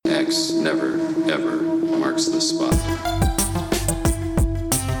X never, ever marks the spot.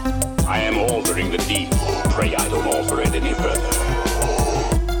 I am altering the deed. Pray I don't alter it any further.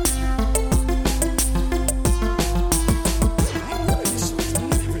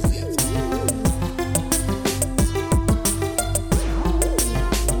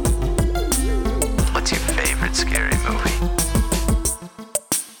 What's your favorite scary movie?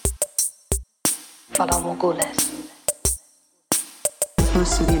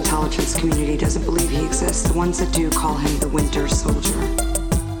 Most of the intelligence community doesn't believe he exists. The ones that do call him the Winter Soldier.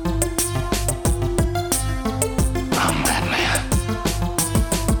 I'm Batman.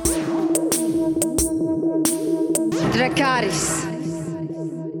 Dracarys.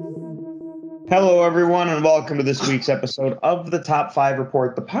 Hello, everyone, and welcome to this week's episode of the Top 5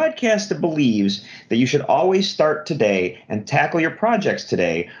 Report, the podcast that believes that you should always start today and tackle your projects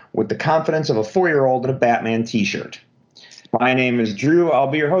today with the confidence of a 4-year-old in a Batman t-shirt. My name is Drew. I'll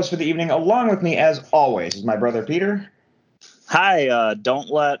be your host for the evening. Along with me, as always, is my brother Peter. Hi, don't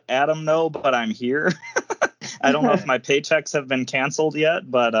let Adam know, but I'm here. I don't know if my paychecks have been canceled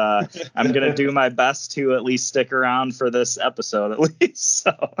yet, but I'm going to do my best to at least stick around for this episode, at least.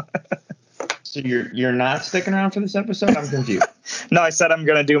 So you're not sticking around for this episode? I'm confused. No, I said I'm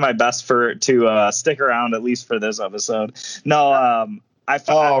going to do my best to stick around at least for this episode. No, I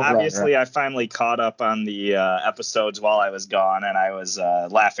finally caught up on the episodes while I was gone, and I was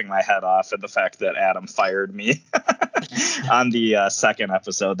laughing my head off at the fact that Adam fired me on the second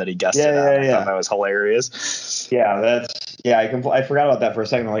episode that he guested on. I thought that was hilarious. Yeah, I forgot about that for a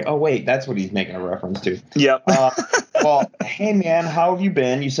second. I'm like, oh wait, that's what he's making a reference to. Yep. Well, hey man, how have you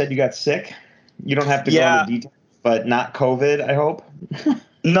been? You said you got sick. You don't have to go into detail, but not COVID, I hope.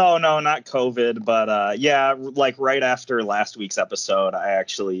 No, not COVID, but like right after last week's episode, I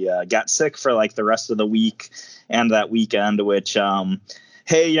actually got sick for like the rest of the week and that weekend, which,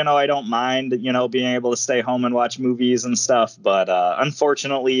 hey, I don't mind, being able to stay home and watch movies and stuff. But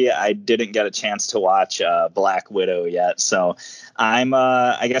unfortunately, I didn't get a chance to watch Black Widow yet. So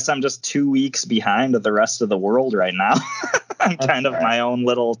I guess I'm just 2 weeks behind the rest of the world right now. I'm kind of my own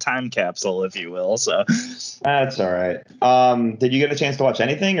little time capsule, if you will. So that's all right. Did you get a chance to watch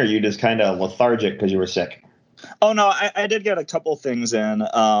anything, or you just kind of lethargic because you were sick? Oh, no, I did get a couple things in.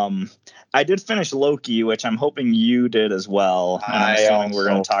 I did finish Loki, which I'm hoping you did as well. And I'm assuming we're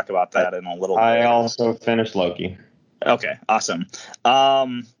going to talk about that in a little bit. I also finished Loki. Okay, awesome.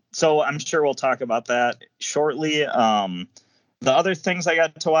 So I'm sure we'll talk about that shortly. The other things I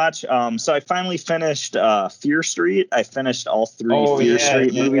got to watch, so I finally finished Fear Street. I finished all three Fear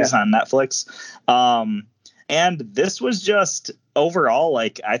Street movies on Netflix. And this was just overall,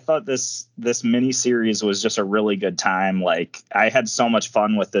 like, I thought this mini series was just a really good time. Like, I had so much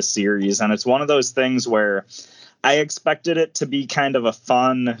fun with this series, and it's one of those things where I expected it to be kind of a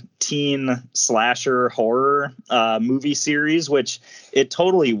fun teen slasher horror movie series, which it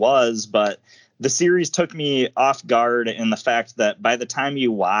totally was, but the series took me off guard in the fact that by the time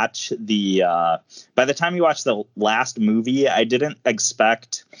you watch the last movie, I didn't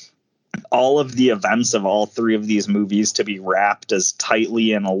expect all of the events of all three of these movies to be wrapped as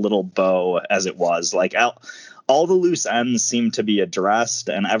tightly in a little bow as it was. Like all the loose ends seemed to be addressed,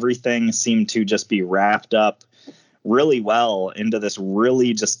 and everything seemed to just be wrapped up really well into this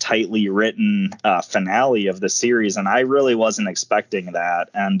really just tightly written finale of the series. And I really wasn't expecting that.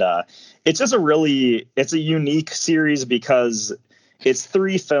 And it's just it's a unique series because it's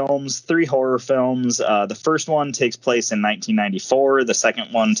three horror films. The first one takes place in 1994. The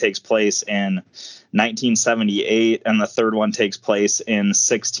second one takes place in 1978. And the third one takes place in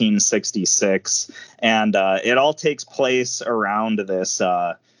 1666. And it all takes place around this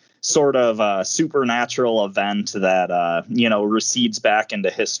sort of supernatural event that, recedes back into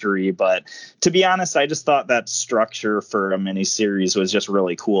history. But to be honest, I just thought that structure for a miniseries was just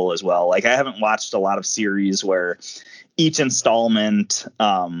really cool as well. Like, I haven't watched a lot of series where each installment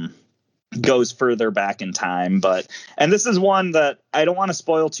goes further back in time. And this is one that I don't want to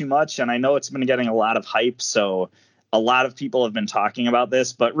spoil too much. And I know it's been getting a lot of hype, so a lot of people have been talking about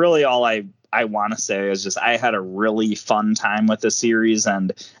this, but really all I want to say is just I had a really fun time with the series,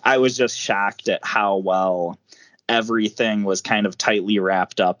 and I was just shocked at how well everything was kind of tightly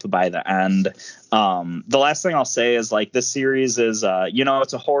wrapped up by the end. The last thing I'll say is, like, this series is,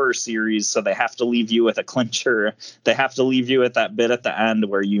 it's a horror series, so they have to leave you with a clincher. They have to leave you at that bit at the end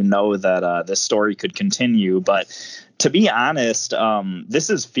where that this story could continue. But to be honest, this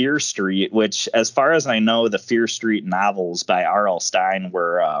is Fear Street, which, as far as I know, the Fear Street novels by R.L. Stine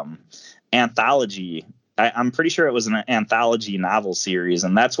were anthology. I'm pretty sure it was an anthology novel series,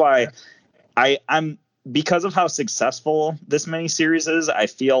 and that's why I'm because of how successful this miniseries is, I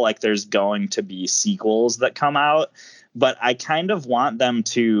feel like there's going to be sequels that come out. But I kind of want them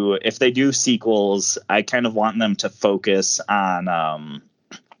to, if they do sequels, I kind of want them to focus on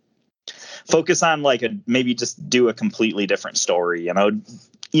like maybe just do a completely different story.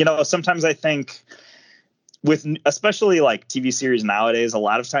 Sometimes I think with especially like TV series nowadays, a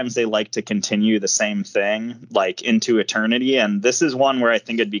lot of times they like to continue the same thing like into eternity. And this is one where I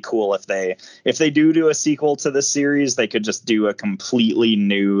think it'd be cool if they do a sequel to this series, they could just do a completely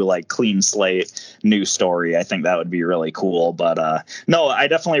new, like clean slate, new story. I think that would be really cool. But no, I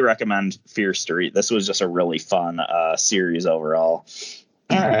definitely recommend Fear Street. This was just a really fun series overall.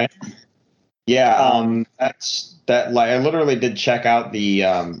 All right. Yeah, I literally did check out the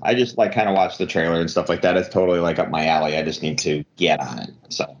I just like kind of watched the trailer and stuff like that. It's totally like up my alley. I just need to get on it.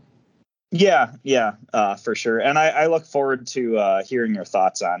 So yeah, for sure. And I look forward to hearing your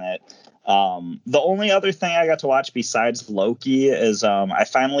thoughts on it. The only other thing I got to watch besides Loki is I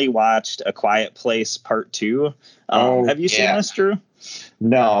finally watched A Quiet Place Part 2. Have you seen this, Drew?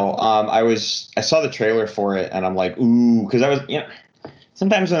 No, I saw the trailer for it and I'm like, ooh, because I was,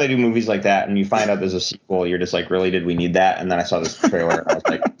 sometimes when they do movies like that and you find out there's a sequel, you're just like, really, did we need that? And then I saw this trailer and I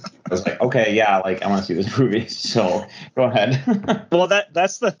was like, okay, yeah, like I want to see this movie. So go ahead. Well,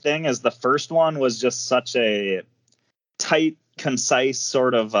 that's the thing is the first one was just such a tight, concise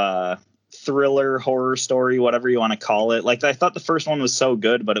sort of thriller, horror story, whatever you want to call it. Like I thought the first one was so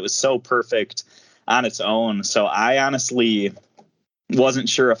good, but it was so perfect on its own. So I honestly wasn't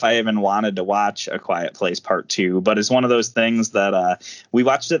sure if I even wanted to watch A Quiet Place Part 2, but it's one of those things that we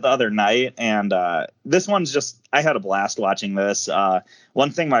watched it the other night, and this one's just, I had a blast watching this.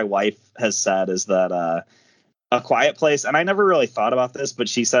 One thing my wife has said is that A Quiet Place, and I never really thought about this, but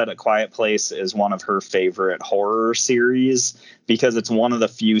she said A Quiet Place is one of her favorite horror series because it's one of the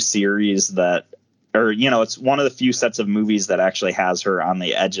few series that, it's one of the few sets of movies that actually has her on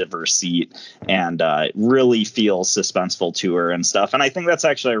the edge of her seat and really feels suspenseful to her and stuff. And I think that's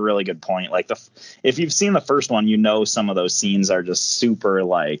actually a really good point. Like if you've seen the first one, some of those scenes are just super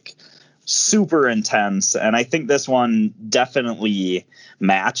intense. And I think this one definitely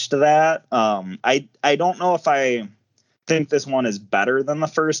matched that. I don't know if I think this one is better than the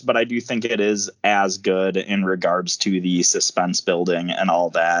first, but I do think it is as good in regards to the suspense building and all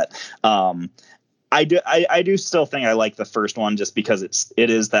that. I do still think I like the first one just because it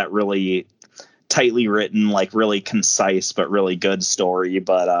is that really tightly written, like really concise, but really good story.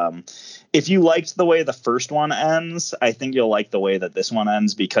 But if you liked the way the first one ends, I think you'll like the way that this one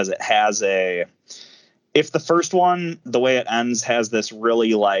ends because it has if the first one, the way it ends has this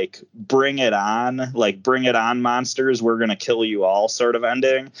really like bring it on monsters, we're going to kill you all sort of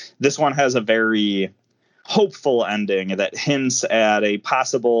ending. This one has a very hopeful ending that hints at a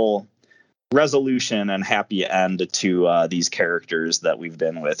possible resolution and happy end to these characters that we've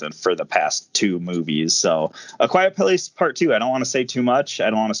been with for the past two movies. So A Quiet Place Part 2, I don't want to say too much. I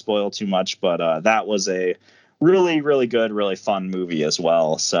don't want to spoil too much, but that was a really, really good, really fun movie as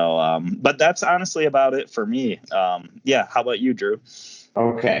well. So, but that's honestly about it for me. Yeah. How about you, Drew?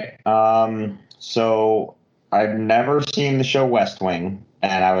 Okay. So I've never seen the show West Wing,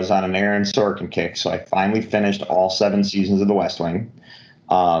 and I was on an Aaron Sorkin kick. So I finally finished all 7 seasons of the West Wing.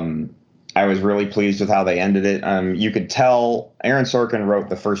 I was really pleased with how they ended it. You could tell Aaron Sorkin wrote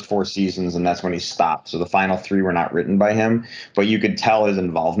the first 4 seasons, and that's when he stopped. So the final 3 were not written by him, but you could tell his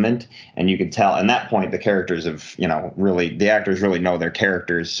involvement, and you could tell at that point the characters have, the actors really know their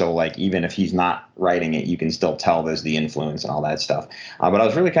characters. So like even if he's not writing it, you can still tell there's the influence and all that stuff. But I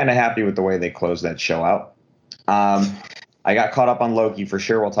was really kind of happy with the way they closed that show out. I got caught up on Loki for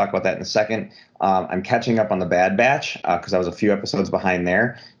sure. We'll talk about that in a second. I'm catching up on The Bad Batch because I was a few episodes behind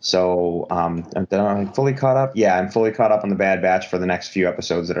there. So am I fully caught up? Yeah, I'm fully caught up on The Bad Batch for the next few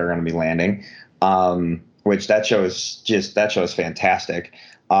episodes that are going to be landing, which that show is fantastic.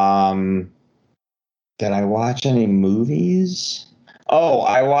 Did I watch any movies?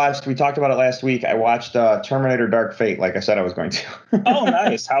 Oh, we talked about it last week. I watched Terminator Dark Fate like I said I was going to. Oh,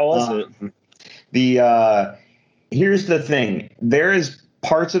 nice. How was it? Here's the thing. There is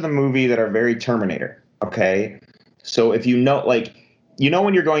parts of the movie that are very Terminator, okay? So if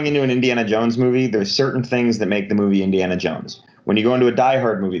when you're going into an Indiana Jones movie, there's certain things that make the movie Indiana Jones. When you go into a Die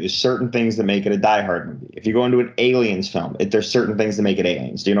Hard movie, there's certain things that make it a Die Hard movie. If you go into an Aliens film, there's certain things that make it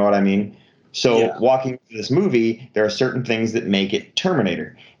Aliens. Do you know what I mean? So walking into this movie, there are certain things that make it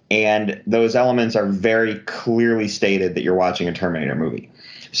Terminator. And those elements are very clearly stated that you're watching a Terminator movie.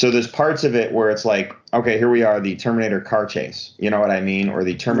 So there's parts of it where it's like, okay, here we are, the Terminator car chase. You know what I mean? Or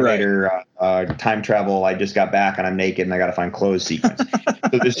the Terminator time travel. I just got back and I'm naked and I got to find clothes sequence.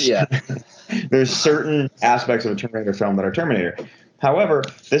 So there's, there's certain aspects of a Terminator film that are Terminator. However,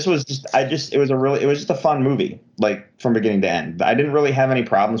 this was just, it was just a fun movie, like from beginning to end. I didn't really have any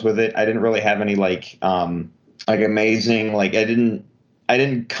problems with it. I didn't really have any like amazing, like I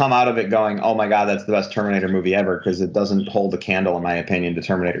didn't come out of it going, oh my God, that's the best Terminator movie ever, because it doesn't hold a candle, in my opinion, to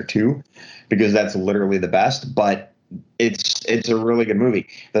Terminator 2, because that's literally the best. But it's a really good movie.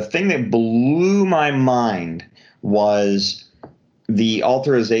 The thing that blew my mind was the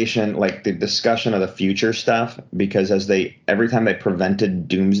alteration, like the discussion of the future stuff, because every time they prevented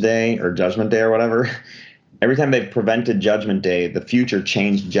Doomsday or Judgment Day or whatever, every time they prevented Judgment Day, the future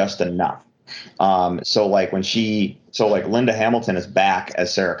changed just enough. So like Linda Hamilton is back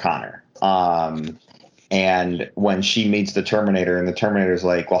as Sarah Connor. And when she meets the Terminator and the Terminator's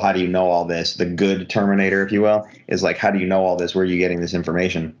like, well, how do you know all this? The good Terminator, if you will, is like, how do you know all this? Where are you getting this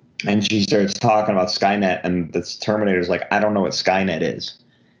information? And she starts talking about Skynet, and this Terminator's like, I don't know what Skynet is.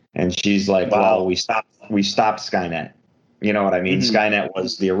 And she's like, well, we stopped Skynet. You know what I mean? Mm-hmm. Skynet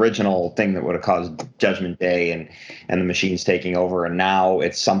was the original thing that would have caused Judgment Day and the machines taking over, and now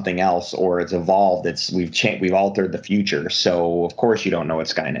it's something else, or it's evolved. We've altered the future. So of course you don't know what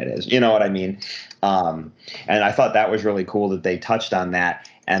Skynet is. You know what I mean? And I thought that was really cool that they touched on that.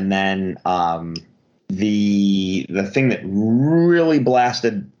 And then the thing that really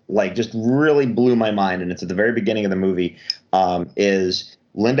blasted, like just really blew my mind, and it's at the very beginning of the movie, is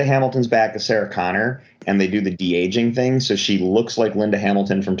Linda Hamilton's back as Sarah Connor, and they do the de-aging thing, so she looks like Linda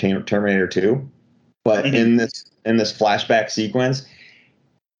Hamilton from Terminator 2. But in this flashback sequence,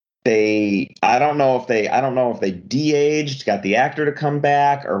 I don't know if they de-aged, got the actor to come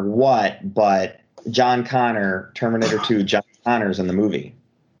back or what, but John Connor, Terminator 2, John Connor's in the movie.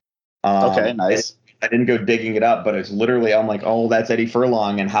 Okay, nice. I didn't go digging it up, but it's literally, I'm like, oh, that's Eddie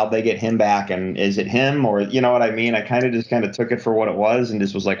Furlong, and how'd they get him back, and is it him, or you know what I mean? I kind of took it for what it was, and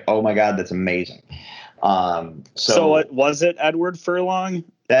just was like, oh my God, that's amazing. So what was it, Edward Furlong?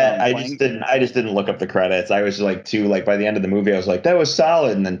 That I just didn't look up the credits. I was like by the end of the movie, I was like, that was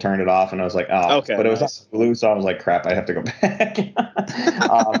solid, and then turned it off, and I was like, oh, okay, but it was nice. Blue, so I was like, crap, I have to go back.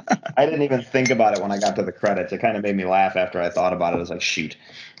 I didn't even think about it when I got to the credits. It kind of made me laugh after I thought about it. I was like, shoot.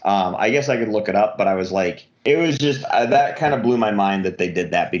 I guess I could look it up, but I was like, it was just that kind of blew my mind that they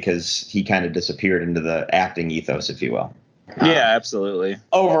did that, because he kind of disappeared into the acting ethos, if you will. Yeah, absolutely.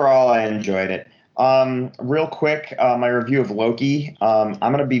 Overall, I enjoyed it. Real quick, my review of Loki. I'm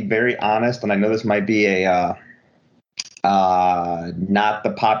going to be very honest, and I know this might be a not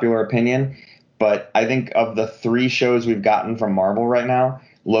the popular opinion, but I think of the 3 shows we've gotten from Marvel right now,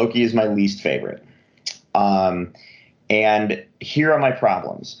 Loki is my least favorite. And here are my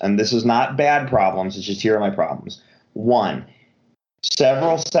problems. And this is not bad problems. It's just here are my problems. 1,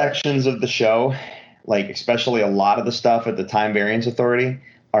 several sections of the show, like especially a lot of the stuff at the Time Variance Authority,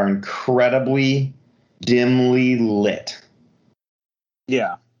 are incredibly dimly lit.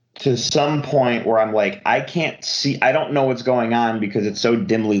 Yeah. To some point where I'm like, I don't know what's going on because it's so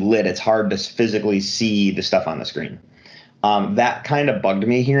dimly lit. It's hard to physically see the stuff on the screen. That kind of bugged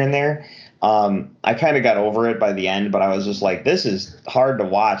me here and there. I kind of got over it by the end, but I was just like, this is hard to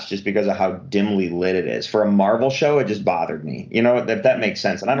watch just because of how dimly lit it is. For a Marvel show, it just bothered me. You know, if that makes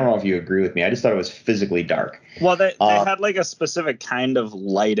sense. And I don't know if you agree with me. I just thought it was physically dark. Well, they had like a specific kind of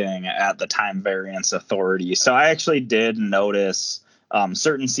lighting at the Time Variance Authority. So I actually did notice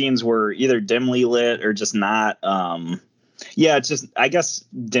certain scenes were either dimly lit or just not. Yeah, it's just, I guess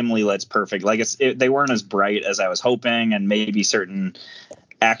dimly lit's perfect. Like they weren't as bright as I was hoping, and maybe certain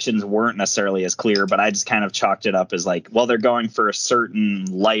actions weren't necessarily as clear, but I just kind of chalked it up as like, well, they're going for a certain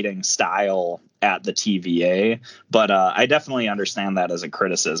lighting style at the TVA, but I definitely understand that as a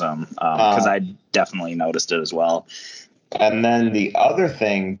criticism, because I definitely noticed it as well. And then the other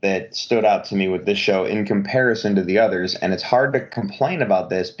thing that stood out to me with this show in comparison to the others, and it's hard to complain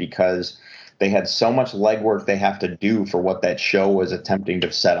about this because they had so much legwork they have to do for what that show was attempting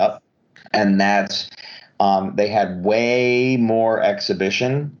to set up, and that's they had way more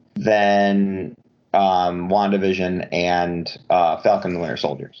exhibition than WandaVision and Falcon and the Winter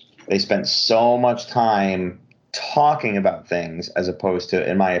Soldiers. They spent so much time talking about things as opposed to,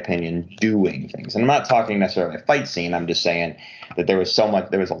 in my opinion, doing things. And I'm not talking necessarily a fight scene. I'm just saying that there was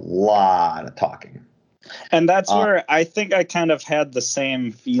a lot of talking. And that's where I think I kind of had the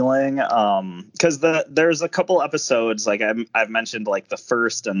same feeling, because there's a couple episodes, like I've mentioned, like the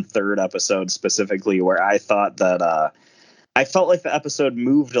first and third episode specifically, where I thought that I felt like the episode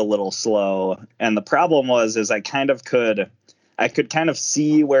moved a little slow. And the problem is I kind of could I could kind of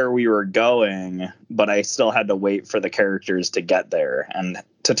see where we were going, but I still had to wait for the characters to get there and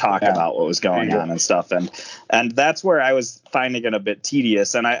to talk about what was going on and stuff. And that's where I was finding it a bit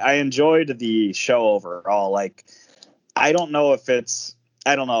tedious. And I enjoyed the show overall. Like, I don't know.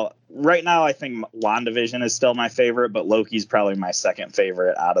 Right now, I think WandaVision is still my favorite, but Loki's probably my second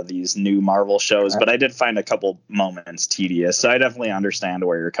favorite out of these new Marvel shows. But I did find a couple moments tedious, so I definitely understand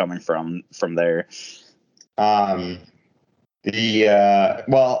where you're coming from there. And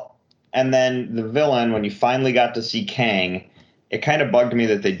then the villain, when you finally got to see Kang, it kind of bugged me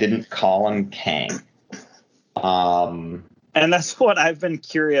that they didn't call him Kang. And that's what I've been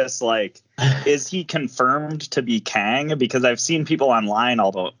curious, like, is he confirmed to be Kang? Because I've seen people online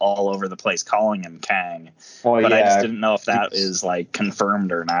all over the place calling him Kang. But I just didn't know if that is, like,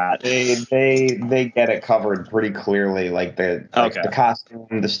 confirmed or not. They get it covered pretty clearly, like the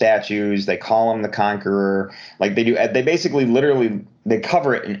costume, the statues, they call him the Conqueror. Like, they basically literally, they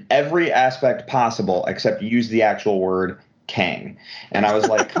cover it in every aspect possible except use the actual word Kang. And I was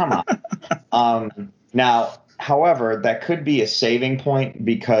like, come on. Now, however, that could be a saving point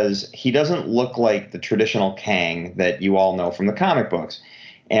because he doesn't look like the traditional Kang that you all know from the comic books.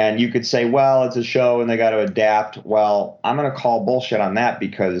 And you could say, well, it's a show and they got to adapt. Well, I'm going to call bullshit on that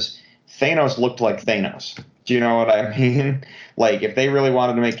because Thanos looked like Thanos. Do you know what I mean? Like, if they really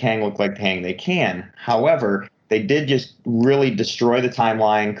wanted to make Kang look like Kang, they can. However, they did just really destroy the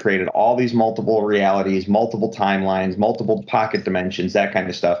timeline, created all these multiple realities, multiple timelines, multiple pocket dimensions, that kind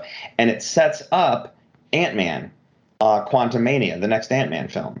of stuff. And it sets up Ant-Man, Quantumania, the next Ant-Man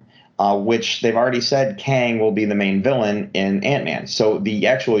film, which they've already said Kang will be the main villain in Ant-Man. So the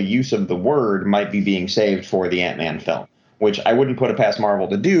actual use of the word might be being saved for the Ant-Man film, which I wouldn't put it past Marvel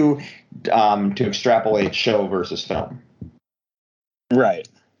to do, to extrapolate show versus film. Right.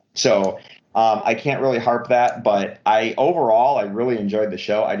 So I can't really harp that, but overall I really enjoyed the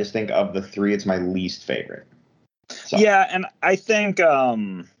show. I just think of the three, it's my least favorite. So. Yeah, and I think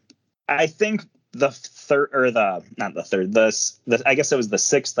the third, or not the third, I guess it was the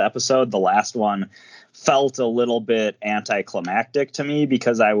sixth episode, the last one, felt a little bit anticlimactic to me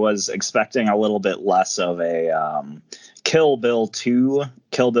because I was expecting a little bit less of a Kill Bill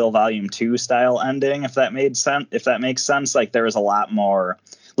Volume 2 style ending, if that makes sense. Like, there was a lot more,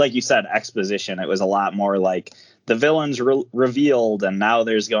 like you said, exposition. It was a lot more like the villain's revealed, and now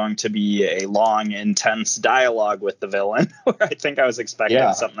there's going to be a long, intense dialogue with the villain, where I think I was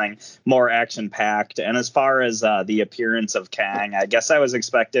expecting something more action-packed. And as far as the appearance of Kang, I guess I was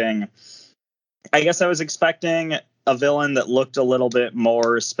expecting a villain that looked a little bit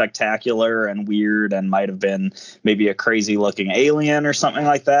more spectacular and weird and might have been maybe a crazy-looking alien or something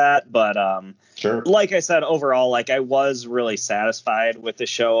like that. But sure. Like I said, overall, like, I was really satisfied with the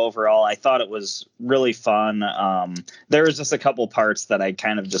show overall. I thought it was really fun. There was just a couple parts that I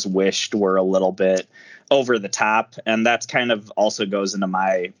kind of just wished were a little bit over the top, and that's kind of also goes into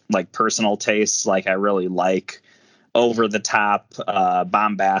my, like, personal tastes. Like, I really like over the top,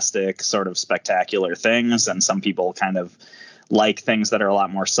 bombastic, sort of spectacular things, and some people kind of like things that are a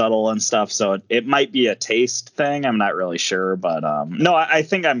lot more subtle and stuff. So it might be a taste thing. I'm not really sure, but no, I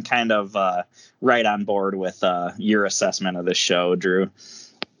think I'm kind of right on board with your assessment of the show, Drew.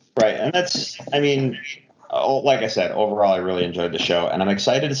 Right, and that's, I mean, like I said, overall, I really enjoyed the show, and I'm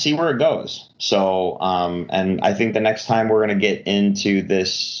excited to see where it goes. So, and I think the next time we're going to get into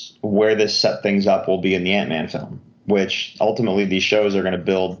this, where this set things up, will be in the Ant-Man film, which ultimately these shows are going to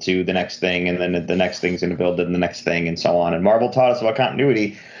build to the next thing, and then the next thing's going to build to the next thing, and so on. And Marvel taught us about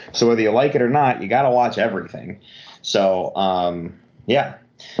continuity, so whether you like it or not, you got to watch everything. So, yeah.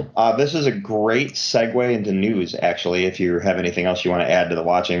 This is a great segue into news, actually, if you have anything else you want to add to the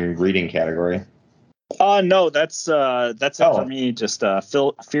watching reading category. No, that's it for me. Just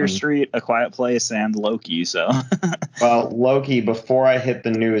Fear Street, A Quiet Place, and Loki. So, well, Loki. Before I hit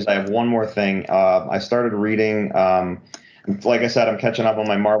the news, I have one more thing. I started reading. Like I said, I'm catching up on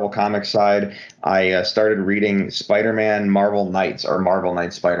my Marvel Comics side. I started reading Spider-Man Marvel Knights, or Marvel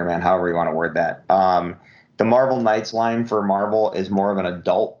Knights Spider-Man, however you want to word that. The Marvel Knights line for Marvel is more of an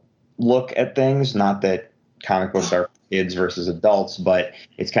adult look at things. Not that comic books are kids versus adults, but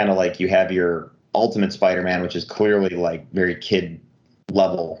it's kind of like you have your Ultimate Spider-Man, which is clearly like very kid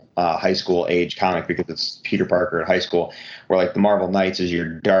level high school age comic because it's Peter Parker at high school, where like the Marvel Knights is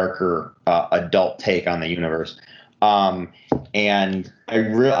your darker adult take on the universe. And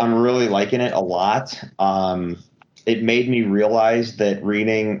I'm really liking it a lot. It made me realize that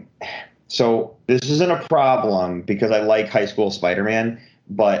reading, so this isn't a problem because I like high school Spider-Man,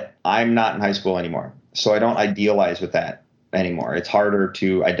 but I'm not in high school anymore. So I don't idealize with that anymore. It's harder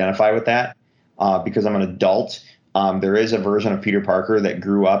to identify with that because I'm an adult. There is a version of Peter Parker that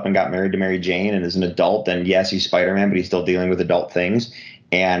grew up and got married to Mary Jane and is an adult. And yes, he's Spider-Man, but he's still dealing with adult things.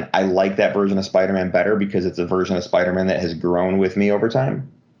 And I like that version of Spider-Man better because it's a version of Spider-Man that has grown with me over time.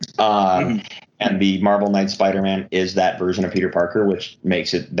 And the Marvel Knights Spider-Man is that version of Peter Parker, which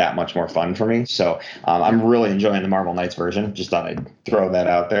makes it that much more fun for me. So I'm really enjoying the Marvel Knights version. Just thought I'd throw that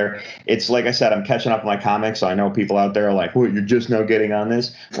out there. It's like I said, I'm catching up on my comics, so I know people out there are like, "Well, you're just now getting on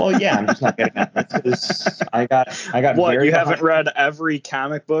this." Well, yeah, I'm just not getting on this because I got. What, very you haven't behind. read every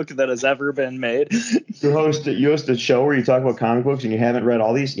comic book that has ever been made? You host a show where you talk about comic books and you haven't read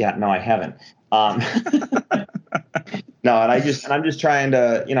all these? Yeah, no, I haven't. No, and I'm just trying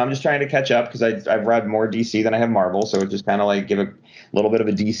to catch up because I've read more DC than I have Marvel, so it's just kind of like give a little bit of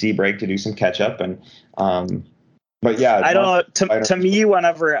a DC break to do some catch up. And but yeah, I don't know. To me,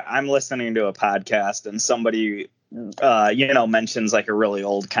 whenever I'm listening to a podcast and somebody mentions like a really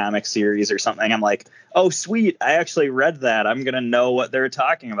old comic series or something, I'm like, oh sweet, I actually read that. I'm gonna know what they're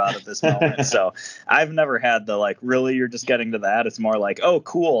talking about at this moment. So I've never had the like, really, you're just getting to that. It's more like, oh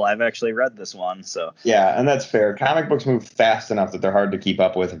cool, I've actually read this one. So yeah, and that's fair. Comic books move fast enough that they're hard to keep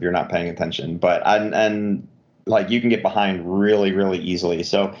up with if you're not paying attention. But and like you can get behind really, really easily.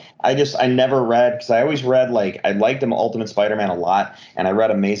 So I never read, because I always read, like, I liked Ultimate Spider-Man a lot, and I read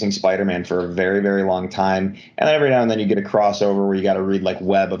Amazing Spider-Man for a very, very long time. And then every now and then you get a crossover where you got to read like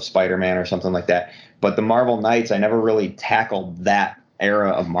Web of Spider-Man or something like that. But the Marvel Knights, I never really tackled that era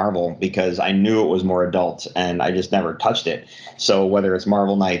of Marvel because I knew it was more adult and I just never touched it. So whether it's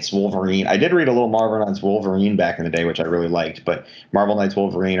Marvel Knights, Wolverine, I did read a little Marvel Knights Wolverine back in the day, which I really liked, but Marvel Knights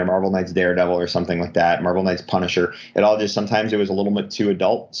Wolverine or Marvel Knights Daredevil or something like that, Marvel Knights Punisher, it all just, sometimes it was a little bit too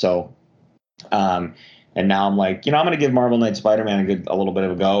adult. So, and now I'm like, I'm going to give Marvel Knights Spider-Man a little bit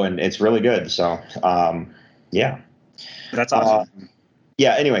of a go, and it's really good. So, yeah. that's awesome.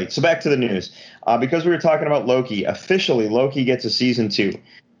 Yeah, anyway, so back to the news. Because we were talking about Loki, officially Loki gets a season 2.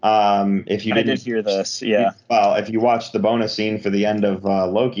 If you I did hear this, yeah. Well, if you watched the bonus scene for the end of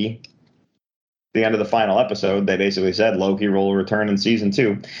Loki, the end of the final episode, they basically said Loki will return in season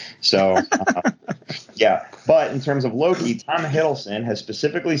 2. So, yeah. But in terms of Loki, Tom Hiddleston has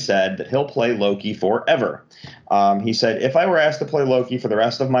specifically said that he'll play Loki forever. He said, if I were asked to play Loki for the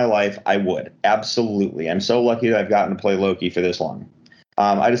rest of my life, I would. Absolutely. I'm so lucky that I've gotten to play Loki for this long.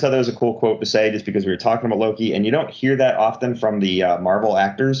 I just thought that was a cool quote to say just because we were talking about Loki, and you don't hear that often from the Marvel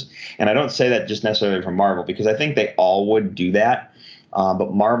actors. And I don't say that just necessarily from Marvel because I think they all would do that.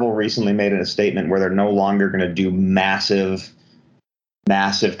 But Marvel recently made a statement where they're no longer going to do massive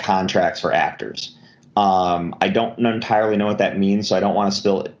contracts for actors. I don't entirely know what that means, so I don't want to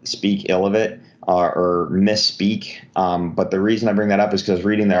still speak ill of it or misspeak. But the reason I bring that up is because I was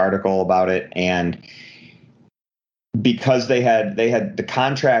reading the article about it, and because they had the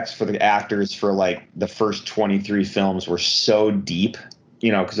contracts for the actors for like the first 23 films were so deep,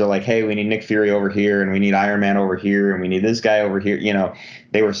 because they're like, hey, we need Nick Fury over here and we need Iron Man over here and we need this guy over here.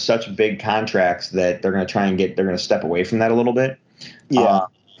 They were such big contracts that they're going to step away from that a little bit. Yeah.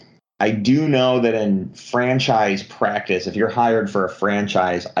 I do know that in franchise practice, if you're hired for a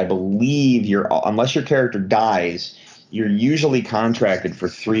franchise, I believe unless your character dies, you're usually contracted for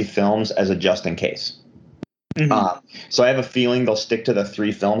 3 films as a just in case. Mm-hmm. So I have a feeling they'll stick to the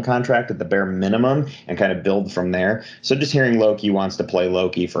 3-film contract at the bare minimum and kind of build from there. So just hearing Loki wants to play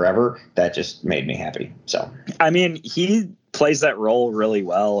Loki forever, that just made me happy. So, I mean, he plays that role really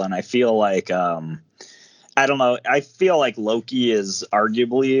well, and I feel like I don't know. I feel like Loki is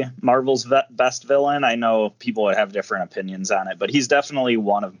arguably Marvel's best villain. I know people would have different opinions on it, but he's definitely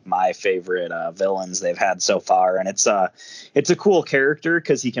one of my favorite villains they've had so far. And it's a cool character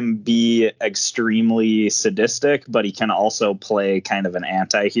because he can be extremely sadistic, but he can also play kind of an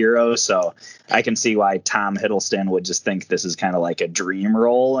anti-hero. So I can see why Tom Hiddleston would just think this is kind of like a dream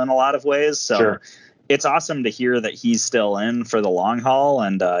role in a lot of ways. So sure. It's awesome to hear that he's still in for the long haul.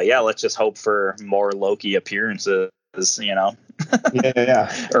 And let's just hope for more Loki appearances, Yeah.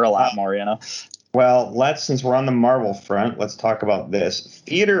 or a lot more, Well, since we're on the Marvel front, let's talk about this.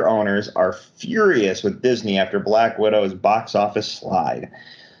 Theater owners are furious with Disney after Black Widow's box office slide.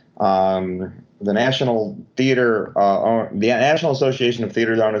 The National Association of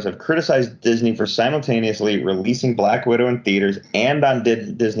Theater Owners have criticized Disney for simultaneously releasing Black Widow in theaters and on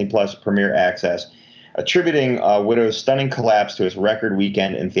Disney Plus Premier Access, attributing Widow's stunning collapse to its record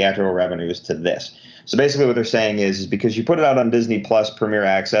weekend in theatrical revenues to this. So basically what they're saying is because you put it out on Disney Plus Premier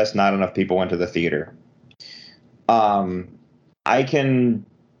Access, not enough people went to the theater. I can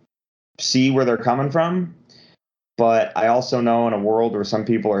see where they're coming from, but I also know in a world where some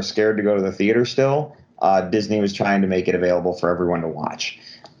people are scared to go to the theater still, Disney was trying to make it available for everyone to watch.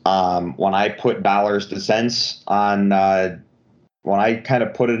 When I put dollars to cents on, when I kind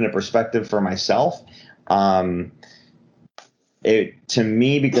of put it into perspective for myself, it to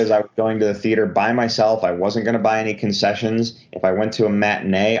me, because I was going to the theater by myself, I wasn't going to buy any concessions. If I went to a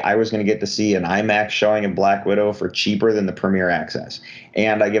matinee, I was going to get to see an IMAX showing of Black Widow for cheaper than the premiere access.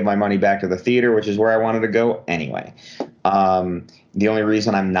 And I give my money back to the theater, which is where I wanted to go anyway. The only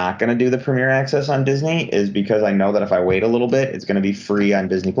reason I'm not going to do the premiere access on Disney is because I know that if I wait a little bit, it's going to be free on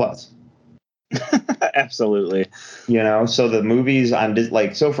Disney Plus. Absolutely. You know, so the movies on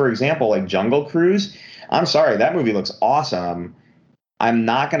so for example, like Jungle Cruise, I'm sorry, that movie looks awesome. I'm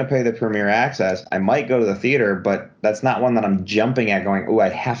not going to pay the premiere access. I might go to the theater, but that's not one that I'm jumping at going, oh, I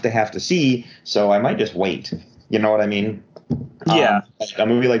have to see. So I might just wait. You know what I mean? Yeah. A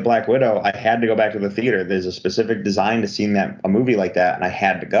movie like Black Widow, I had to go back to the theater. There's a specific design to seeing a movie like that, and I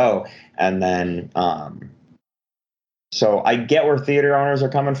had to go. And then, so I get where theater owners are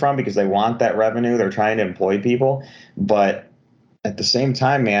coming from because they want that revenue. They're trying to employ people, but at the same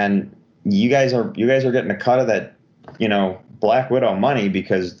time, man, you guys are getting a cut of that, Black Widow money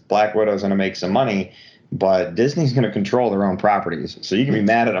because Black Widow is going to make some money, but Disney's going to control their own properties. So you can be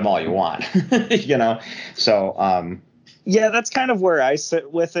mad at them all you want, So, yeah, that's kind of where I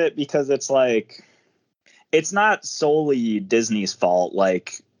sit with it because it's like, it's not solely Disney's fault.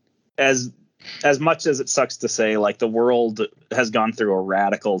 Like, as much as it sucks to say, like, the world has gone through a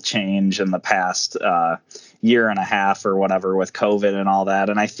radical change in the past year and a half or whatever with COVID and all that.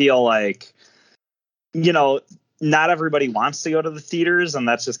 And I feel like, not everybody wants to go to the theaters, and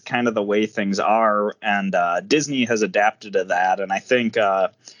that's just kind of the way things are. And Disney has adapted to that. And I think, I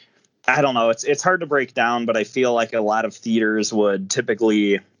don't know, it's hard to break down, but I feel like a lot of theaters would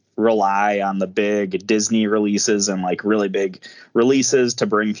typically rely on the big Disney releases and like really big releases to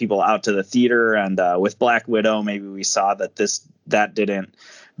bring people out to the theater. And with Black Widow, maybe we saw that didn't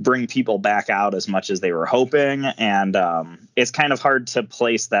bring people back out as much as they were hoping. And it's kind of hard to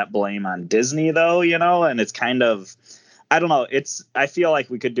place that blame on Disney though, and it's kind of, I don't know. I feel like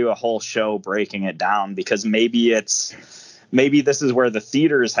we could do a whole show breaking it down because maybe this is where the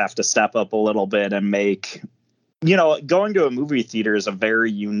theaters have to step up a little bit and make, going to a movie theater is a very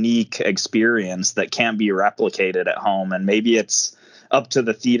unique experience that can't be replicated at home. And maybe it's up to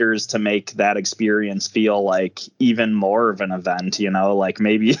the theaters to make that experience feel like even more of an event, like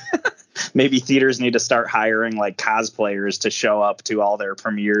maybe theaters need to start hiring like cosplayers to show up to all their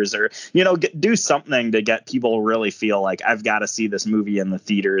premieres or, do something to get people really feel like I've got to see this movie in the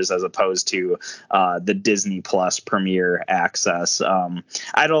theaters as opposed to the Disney Plus premiere access.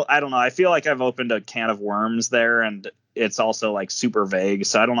 I don't know. I feel like I've opened a can of worms there and it's also like super vague.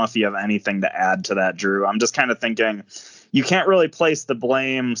 So I don't know if you have anything to add to that, Drew. I'm just kind of thinking, you can't really place the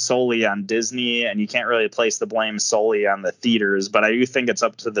blame solely on Disney and you can't really place the blame solely on the theaters, but I do think it's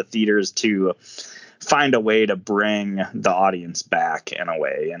up to the theaters to find a way to bring the audience back in a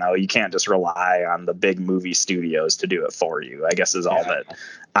way. You can't just rely on the big movie studios to do it for you, I guess is all that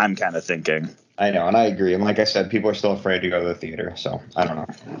I'm kind of thinking. I know, and I agree. And like I said, people are still afraid to go to the theater, so I don't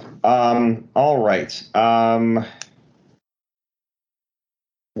know. All right.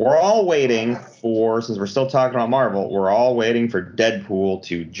 We're all waiting for, since we're still talking about Marvel, we're all waiting for Deadpool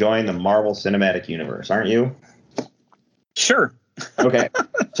to join the Marvel Cinematic Universe, aren't you? Sure. Okay.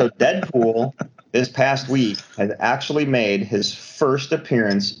 So Deadpool this past week has actually made his first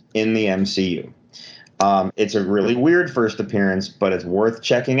appearance in the MCU. It's a really weird first appearance, but it's worth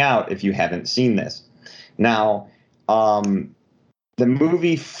checking out if you haven't seen this. Now, the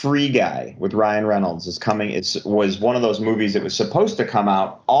movie Free Guy with Ryan Reynolds is coming. It was one of those movies that was supposed to come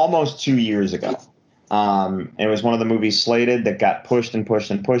out almost 2 years ago. It was one of the movies slated that got pushed and pushed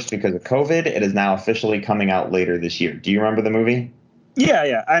and pushed because of COVID. It is now officially coming out later this year. Do you remember the movie?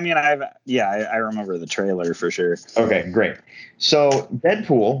 Yeah. I mean, I remember the trailer for sure. Okay, great. So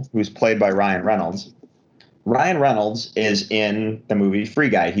Deadpool, who's played by Ryan Reynolds is in the movie Free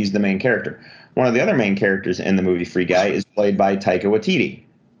Guy. He's the main character. One of the other main characters in the movie Free Guy is played by Taika Waititi.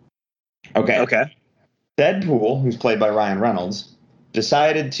 Okay. Deadpool, who's played by Ryan Reynolds,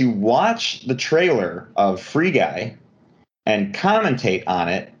 decided to watch the trailer of Free Guy and commentate on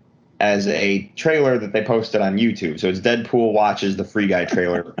it as a trailer that they posted on YouTube. So it's Deadpool watches the Free Guy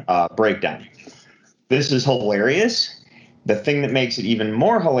trailer breakdown. This is hilarious. The thing that makes it even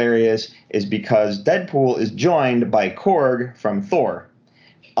more hilarious is because Deadpool is joined by Korg from Thor.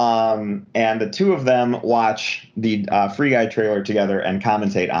 And the two of them watch the Free Guy trailer together and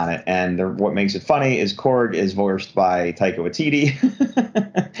commentate on it. And what makes it funny is Korg is voiced by Taika Waititi,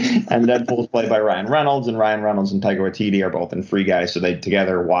 and Deadpool is played by Ryan Reynolds. And Ryan Reynolds and Taika Waititi are both in Free Guy, so they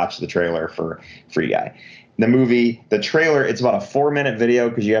together watch the trailer for Free Guy. the movie, the trailer, it's about a 4-minute video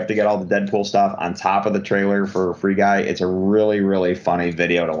because you have to get all the Deadpool stuff on top of the trailer for Free Guy. It's a really, really funny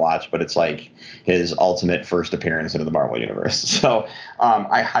video to watch, but it's like his ultimate first appearance into the Marvel Universe. So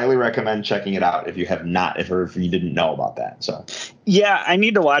I highly recommend checking it out if you have not, if you didn't know about that. So yeah, I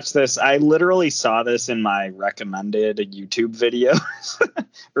need to watch this. I literally saw this in my recommended YouTube videos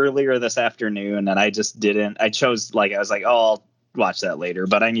earlier this afternoon, and I just didn't. I chose, like, I was like, oh, I'll watch that later,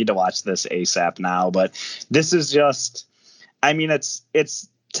 but I need to watch this ASAP now. But this is just, I mean, it's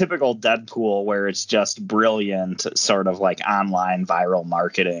typical Deadpool where it's just brilliant sort of like online viral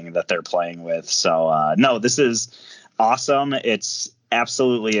marketing that they're playing with. So no, this is awesome. It's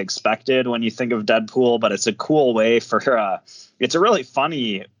absolutely expected when you think of Deadpool, but it's a cool way for it's a really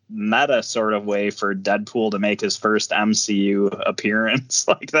funny meta sort of way for Deadpool to make his first MCU appearance.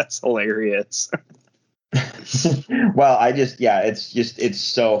 Like, that's hilarious. Well, it's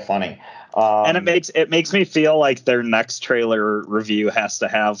so funny. And it makes me feel like their next trailer review has to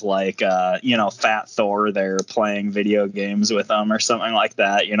have like Fat Thor there playing video games with them or something like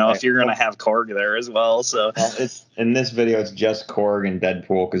that. If you're gonna have Korg there as well. So it's in this video, it's just Korg and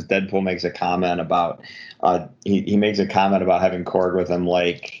Deadpool, because Deadpool makes a comment about he makes a comment about having Korg with him,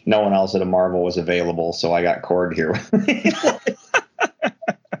 like no one else at a Marvel was available, so I got Korg here with me.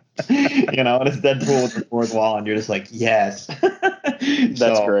 And it's Deadpool with the fourth wall, and you're just like, yes.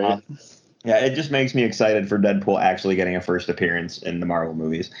 That's great. Yeah, it just makes me excited for Deadpool actually getting a first appearance in the Marvel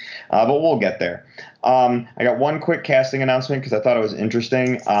movies. But we'll get there. I got one quick casting announcement because I thought it was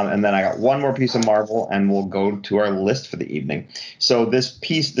interesting. And then I got one more piece of Marvel, and we'll go to our list for the evening. So this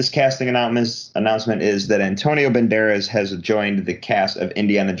casting announcement is that Antonio Banderas has joined the cast of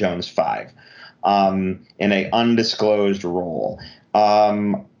Indiana Jones 5 in an undisclosed role.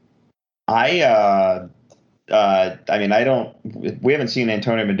 We haven't seen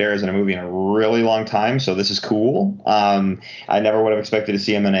Antonio Banderas in a movie in a really long time, so this is cool. I never would have expected to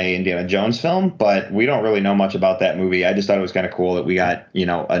see him in a Indiana Jones film, but we don't really know much about that movie. I just thought it was kind of cool that we got,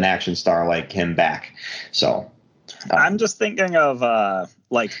 an action star like him back. So I'm just thinking of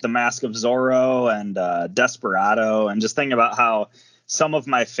like The Mask of Zorro and Desperado, and just thinking about how some of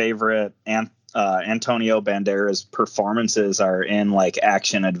my favorite Antonio Banderas performances are in like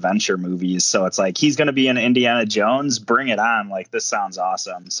action adventure movies. So it's like, he's going to be in Indiana Jones. Bring it on. Like, this sounds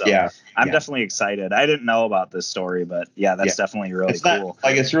awesome. So yeah, I'm definitely excited. I didn't know about this story, but yeah, that's definitely really cool.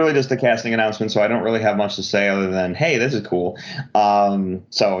 It's really just a casting announcement. So I don't really have much to say other than, hey, this is cool.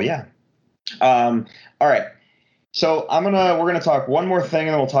 So yeah. All right. So we're going to talk one more thing, and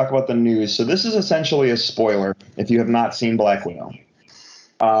then we'll talk about the news. So this is essentially a spoiler if you have not seen Black Widow.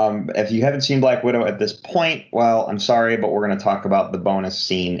 If you haven't seen Black Widow at this point, well, I'm sorry, but we're going to talk about the bonus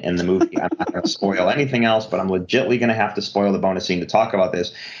scene in the movie. I'm not going to spoil anything else, but I'm legitimately going to have to spoil the bonus scene to talk about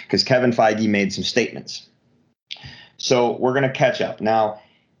this because Kevin Feige made some statements. So we're going to catch up. Now,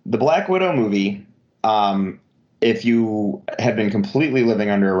 the Black Widow movie, if you have been completely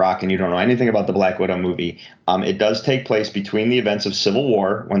living under a rock and you don't know anything about the Black Widow movie, it does take place between the events of Civil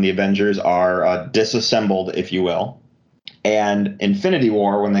War, when the Avengers are disassembled, if you will, and Infinity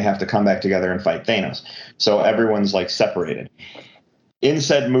War, when they have to come back together and fight Thanos. So everyone's like separated. In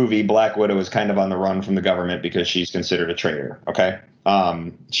said movie, Black Widow is kind of on the run from the government because she's considered a traitor. Okay.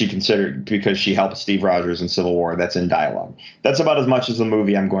 Because she helped Steve Rogers in Civil War. That's in dialogue. That's about as much as the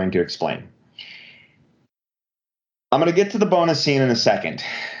movie I'm going to explain. I'm going to get to the bonus scene in a second.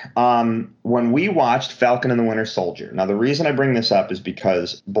 When we watched Falcon and the Winter Soldier, now the reason I bring this up is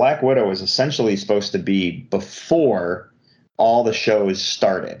because Black Widow is essentially supposed to be before all the shows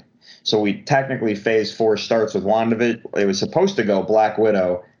started. So we technically phase 4 starts with WandaVision. It was supposed to go Black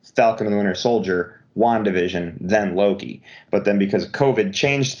Widow, Falcon and the Winter Soldier, WandaVision, then Loki. But then because COVID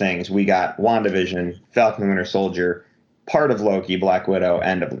changed things, we got WandaVision, Falcon and the Winter Soldier, part of Loki, Black Widow,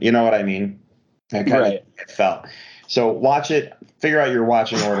 end of, you know what I mean? It felt. So watch it, figure out your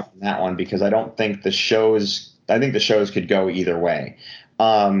watching order on that one, because I think the shows could go either way.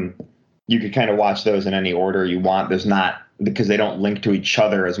 You could kind of watch those in any order you want. There's not, because they don't link to each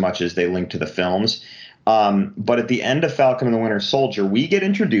other as much as they link to the films. But at the end of Falcon and the Winter Soldier, we get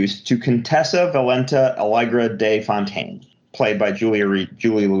introduced to Contessa Valenta Allegra de Fontaine, played by Julia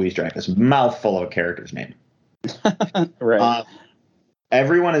Louis-Dreyfus. Mouthful of a character's name. Right.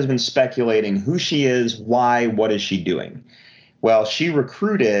 Everyone has been speculating who she is, why, what is she doing? Well, she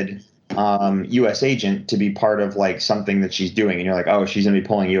recruited U.S. agent to be part of like something that she's doing, and you're like, oh, she's going to be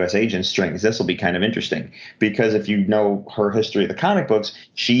pulling U.S. agent strings. This will be kind of interesting, because if you know her history of the comic books,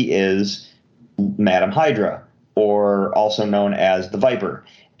 she is Madam Hydra, or also known as the Viper,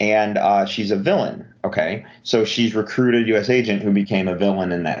 and she's a villain. Okay, so she's recruited U.S. agent who became a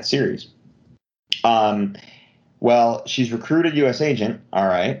villain in that series. Well, she's recruited U.S. agent. All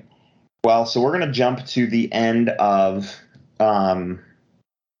right. Well, so we're going to jump to the end of Black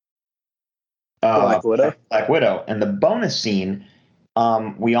Widow. Black Widow. And the bonus scene,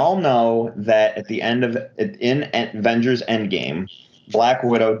 we all know that at the end of in Avengers Endgame, Black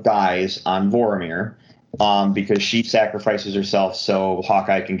Widow dies on Vormir because she sacrifices herself so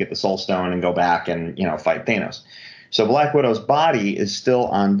Hawkeye can get the Soul Stone and go back and, fight Thanos. So Black Widow's body is still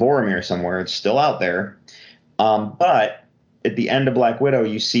on Vormir somewhere. It's still out there. But at the end of Black Widow,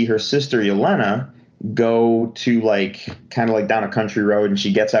 you see her sister Yelena go to kind of down a country road, and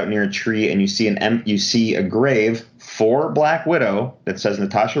she gets out near a tree, and you see a grave for Black Widow that says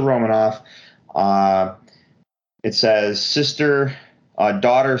Natasha Romanoff. It says sister,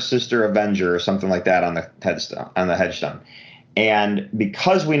 daughter, sister, Avenger, or something like that on the headstone. And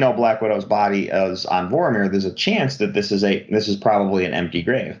because we know Black Widow's body is on Vormir, there's a chance that this is probably an empty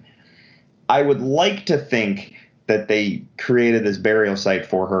grave. I would like to think that they created this burial site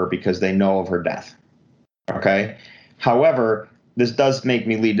for her because they know of her death. Okay. However, this does make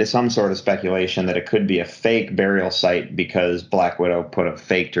me lead to some sort of speculation that it could be a fake burial site because Black Widow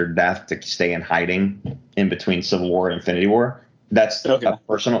faked her death to stay in hiding in between Civil War and Infinity War. That's a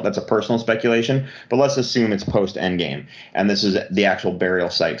personal speculation, but let's assume it's post Endgame, and this is the actual burial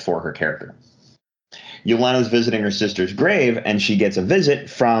site for her character. Yelena's visiting her sister's grave, and she gets a visit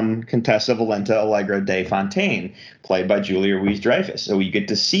from Contessa Valenta Allegra de Fontaine, played by Julia Louis-Dreyfus. So you get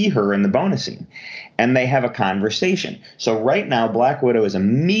to see her in the bonus scene, and they have a conversation. So right now, Black Widow is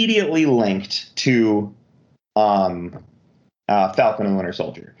immediately linked to Falcon and Winter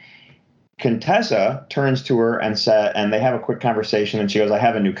Soldier. Contessa turns to her and they have a quick conversation, and she goes, "I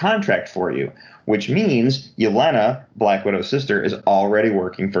have a new contract for you," which means Yelena, Black Widow's sister, is already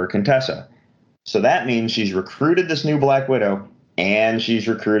working for Contessa. So that means she's recruited this new Black Widow and she's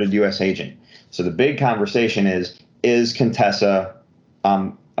recruited U.S. agent. So the big conversation is Contessa,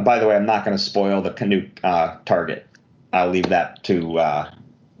 by the way, I'm not going to spoil the new target. I'll leave that to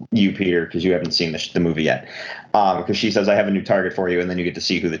you, Peter, because you haven't seen the movie yet. Because she says, "I have a new target for you," and then you get to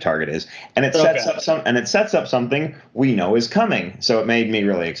see who the target is, and it sets up something we know is coming. So it made me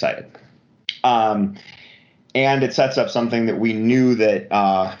really excited. And it sets up something that we knew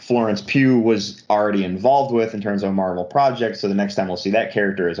that Florence Pugh was already involved with in terms of a Marvel project. So the next time we'll see that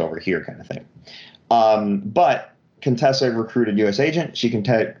character is over here, kind of thing. But Contessa recruited U.S. agent. She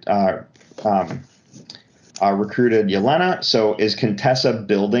recruited Yelena. So is Contessa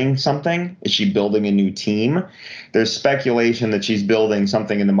building something? Is she building a new team? There's speculation that she's building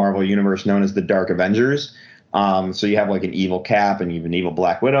something in the Marvel universe known as the Dark Avengers. So you have an evil Cap and even evil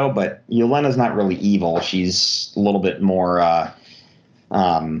Black Widow, but Yelena's not really evil. She's a little bit more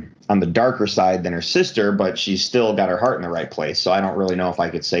on the darker side than her sister, but she's still got her heart in the right place. So I don't really know if I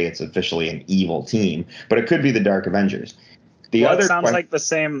could say it's officially an evil team, but it could be the Dark Avengers. It sounds like the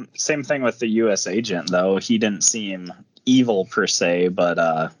same thing with the U.S. agent, though. He didn't seem evil per se,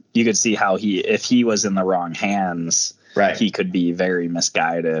 but you could see how if he was in the wrong hands, right, he could be very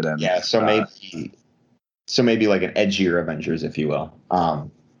misguided. And yeah, so maybe like an edgier Avengers, if you will.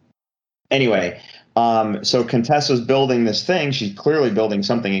 Anyway, so Contessa's building this thing. She's clearly building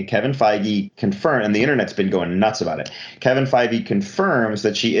something, and Kevin Feige confirmed, and the internet's been going nuts about it. Kevin Feige confirms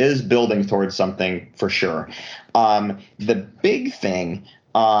that she is building towards something for sure. The big thing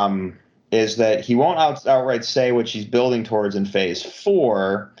is that he won't outright say what she's building towards in Phase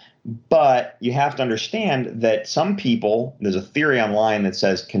 4, but you have to understand that some people, there's a theory online that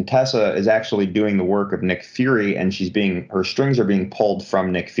says Contessa is actually doing the work of Nick Fury, and her strings are being pulled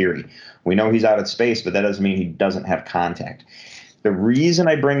from Nick Fury. We know he's out at space, but that doesn't mean he doesn't have contact. The reason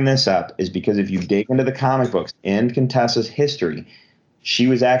I bring this up is because if you dig into the comic books and Contessa's history, she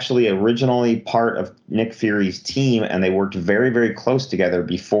was actually originally part of Nick Fury's team, and they worked very, very close together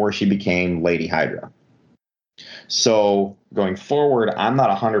before she became Lady Hydra. So going forward, I'm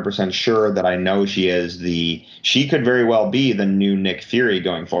not 100% sure that I know she could very well be the new Nick Fury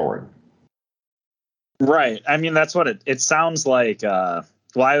going forward. Right. I mean, that's what it sounds like.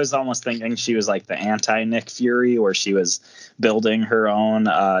 I was almost thinking she was like the anti-Nick Fury, where she was building her own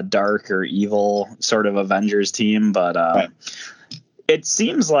dark or evil sort of Avengers team. But right. It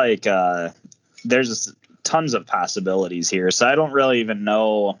seems like there's tons of possibilities here. So I don't really even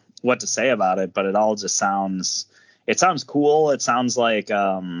know what to say about it, but it all just sounds cool. It sounds like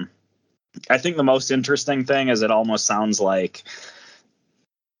I think the most interesting thing is it almost sounds like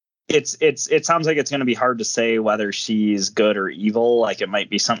it sounds like it's going to be hard to say whether she's good or evil. Like it might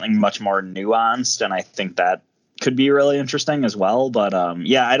be something much more nuanced, and I think that could be really interesting as well. But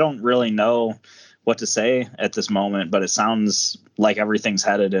I don't really know what to say at this moment, but it sounds like everything's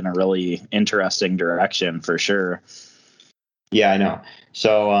headed in a really interesting direction for sure. Yeah, I know.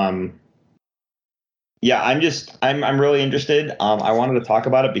 So, yeah, I'm really interested. I wanted to talk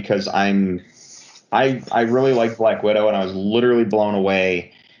about it because I really like Black Widow, and I was literally blown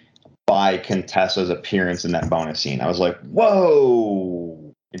away by Contessa's appearance in that bonus scene. I was like,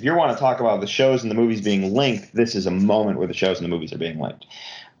 whoa. If you want to talk about the shows and the movies being linked, this is a moment where the shows and the movies are being linked.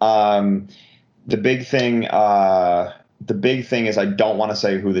 The big thing is I don't want to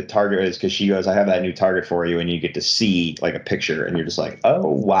say who the target is, because she goes, I have that new target for you, and you get to see like a picture, and you're just like, oh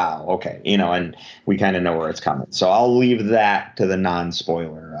wow, okay, and we kind of know where it's coming. So I'll leave that to the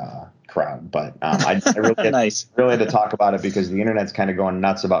non-spoiler crowd. But I really really had to talk about it because the internet's kind of going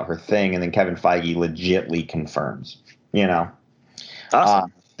nuts about her thing, and then Kevin Feige legitly confirms,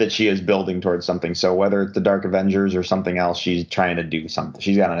 Awesome. that she is building towards something. So whether it's the Dark Avengers or something else, she's trying to do something.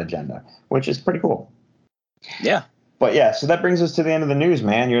 She's got an agenda, which is pretty cool. Yeah. But yeah, so that brings us to the end of the news,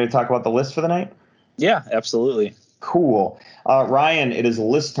 man. You ready to talk about the list for the night? Yeah, absolutely. Cool. Ryan, it is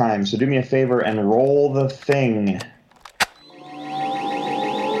list time, so do me a favor and roll the thing.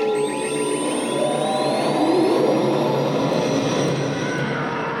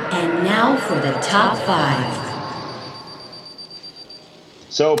 And now for the top 5.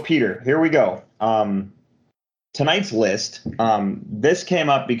 So, Peter, here we go. Tonight's list, this came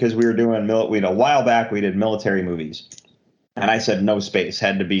up because we were doing, a while back, we did military movies. And I said no space,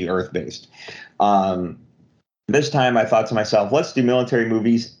 had to be Earth-based. This time I thought to myself, let's do military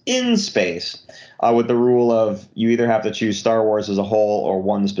movies in space, with the rule of you either have to choose Star Wars as a whole or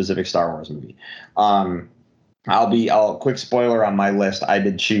one specific Star Wars movie. Quick spoiler on my list, I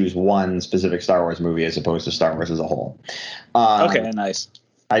did choose one specific Star Wars movie as opposed to Star Wars as a whole. Okay, nice.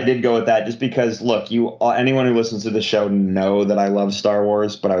 I did go with that just because, look, anyone who listens to the show know that I love Star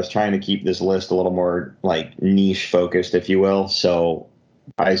Wars, but I was trying to keep this list a little more like niche focused, if you will. So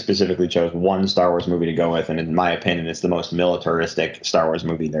I specifically chose one Star Wars movie to go with, and in my opinion, it's the most militaristic Star Wars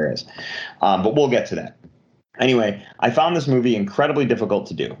movie there is. But we'll get to that. Anyway, I found this movie incredibly difficult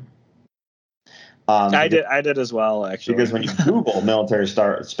to do. I did as well, actually. Because when you Google military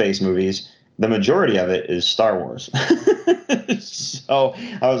space movies, the majority of it is Star Wars. So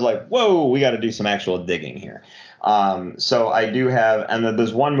I was like, whoa, we got to do some actual digging here. So I do have, and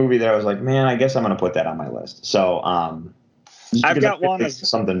there's one movie that I was like, man, I guess I'm going to put that on my list. So I've got one as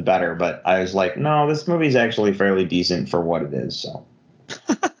something better, but I was like, no, this movie's actually fairly decent for what it is. So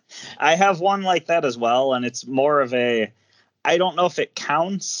I have one like that as well. And it's more of I don't know if it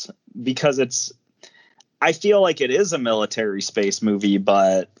counts because I feel like it is a military space movie,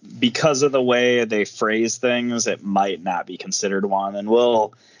 but because of the way they phrase things, it might not be considered one. And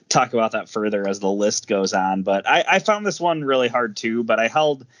we'll talk about that further as the list goes on. But I found this one really hard too, but I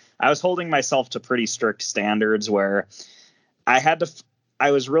was holding myself to pretty strict standards where I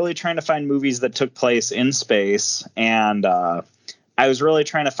was really trying to find movies that took place in space, and I was really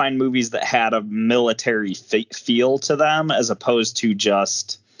trying to find movies that had a military feel to them as opposed to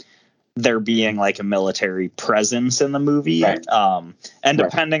just there being like a military presence in the movie. Right. And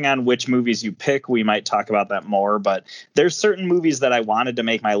depending on which movies you pick, we might talk about that more, but there's certain movies that I wanted to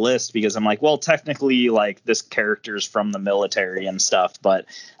make my list because I'm like, well, technically like this character's from the military and stuff, but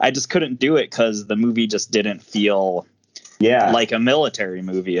I just couldn't do it because the movie just didn't feel like a military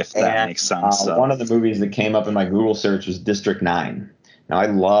movie, if that makes sense. So. One of the movies that came up in my Google search was District 9. Now, I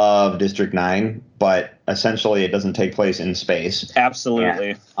love District 9, but essentially it doesn't take place in space.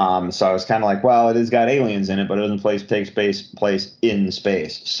 Absolutely. And, so I was kind of like, well, it has got aliens in it, but it doesn't take place in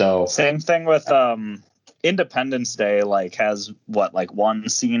space. So same thing with Independence Day, like has one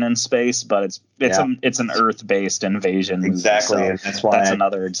scene in space, but it's an Earth-based invasion. Exactly, movie, so and that's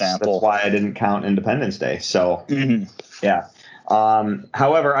another example. That's why I didn't count Independence Day. So yeah.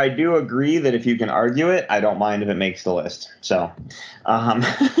 However, I do agree that if you can argue it, I don't mind if it makes the list. So,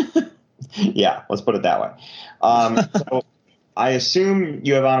 yeah, let's put it that way. So I assume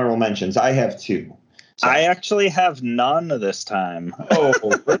you have honorable mentions. I have 2. So. I actually have none this time. Oh,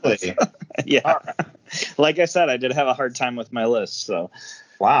 really? Yeah. Like I said, I did have a hard time with my list. So.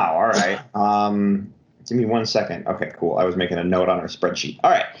 Wow. All right. Give me 1 second. Okay, cool. I was making a note on our spreadsheet. All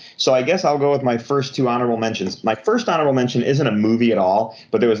right. So I guess I'll go with my first 2 honorable mentions. My first honorable mention isn't a movie at all,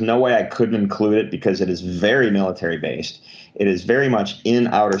 but there was no way I couldn't include it because it is very military based. It is very much in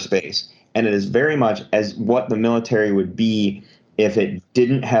outer space. And it is very much as what the military would be if it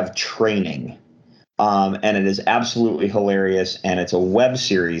didn't have training. And it is absolutely hilarious, and it's a web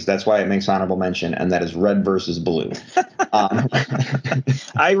series. That's why it makes honorable mention, and that is Red versus Blue.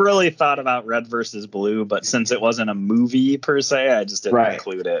 I really thought about Red versus Blue, but since it wasn't a movie per se, I just didn't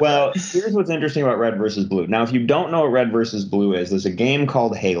include it. Well, here's what's interesting about Red versus Blue. Now, if you don't know what Red versus Blue is, there's a game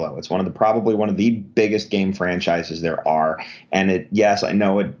called Halo. It's probably one of the biggest game franchises there are. And yes, I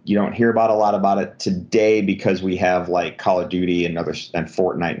know you don't hear a lot about it today because we have like Call of Duty and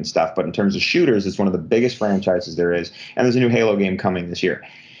Fortnite and stuff. But in terms of shooters, it's one of the biggest franchises there is. And there's a new Halo game coming this year.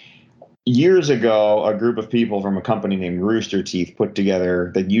 Years ago, a group of people from a company named Rooster Teeth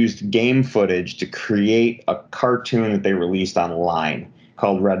that used game footage to create a cartoon that they released online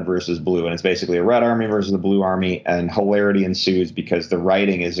called Red versus Blue. And it's basically a red army versus a blue army, and hilarity ensues because the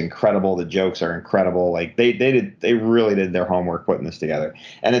writing is incredible. The jokes are incredible. Like they really did their homework putting this together,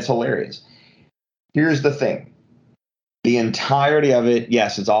 and it's hilarious. Here's the thing. The entirety of it,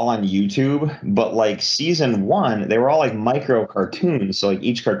 yes, it's all on YouTube, but like season 1, they were all like micro cartoons. So like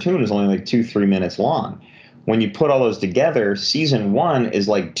each cartoon is only like 2-3 minutes long. When you put all those together, season 1 is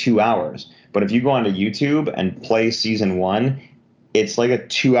like 2 hours. But if you go onto YouTube and play season 1, it's like a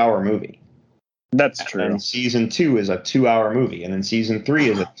 2-hour movie. That's true. And season 2 is a 2-hour movie. And then season 3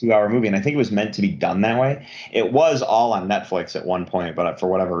 is a 2-hour movie. And I think it was meant to be done that way. It was all on Netflix at one point, but for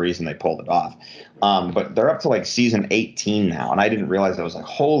whatever reason, they pulled it off. But they're up to like season 18 now. And I didn't realize I was like,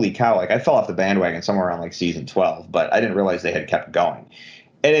 holy cow. Like I fell off the bandwagon somewhere around like season 12, but I didn't realize they had kept going.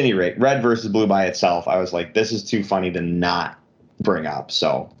 At any rate, Red versus Blue by itself, I was like, this is too funny to not bring up.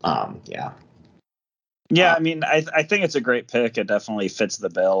 So, yeah. Yeah, I mean, I think it's a great pick. It definitely fits the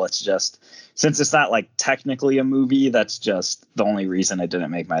bill. It's just, since it's not like technically a movie, that's just the only reason it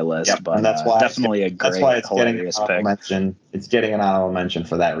didn't make my list. Yep, but and that's why definitely a great, hilarious pick. It's getting an honorable mention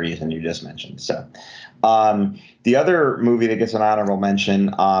for that reason you just mentioned. So the other movie that gets an honorable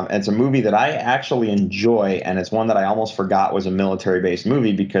mention, it's a movie that I actually enjoy, and it's one that I almost forgot was a military-based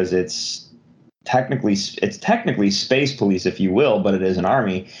movie because it's technically space police, if you will, but it is an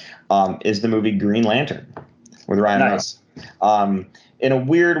army. Is the movie Green Lantern with Ryan Reynolds. In a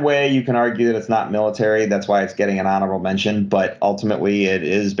weird way, you can argue that it's not military. That's why it's getting an honorable mention. But ultimately, it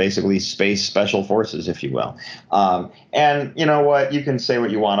is basically space special forces, if you will. And you know what? You can say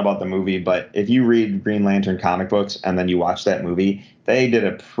what you want about the movie, but if you read Green Lantern comic books and then you watch that movie, they did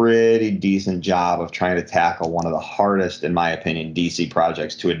a pretty decent job of trying to tackle one of the hardest, in my opinion, DC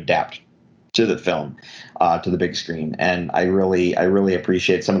projects to adapt to the film, to the big screen. And I really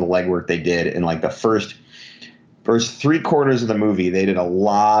appreciate some of the legwork they did in like the first 3/4 of the movie. They did a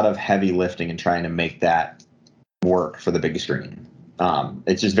lot of heavy lifting in trying to make that work for the big screen.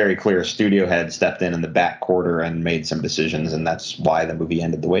 It's just very clear studio head stepped in the back quarter and made some decisions, and that's why the movie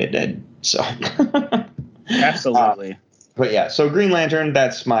ended the way it did. So absolutely. But yeah, so Green Lantern,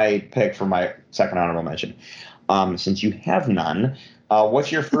 that's my pick for my second honorable mention. Since you have none,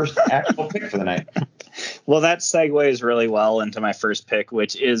 what's your first actual pick for the night? Well, that segues really well into my first pick,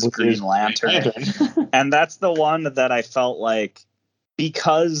 which is Green Lantern. And that's the one that I felt like,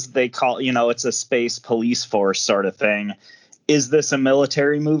 because they call, it's a space police force sort of thing. Is this a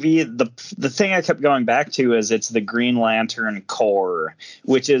military movie? The thing I kept going back to is it's the Green Lantern Corps,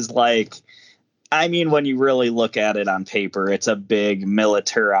 which is like, I mean, when you really look at it on paper, it's a big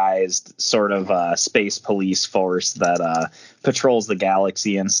militarized sort of space police force that patrols the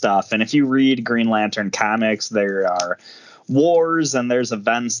galaxy and stuff. And if you read Green Lantern comics, there are wars and there's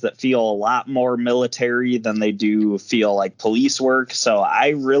events that feel a lot more military than they do feel like police work. So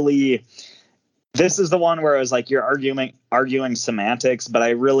this is the one where I was like, you're arguing semantics, but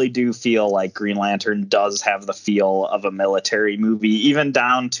I really do feel like Green Lantern does have the feel of a military movie, even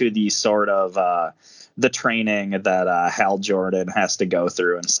down to the sort of the training that Hal Jordan has to go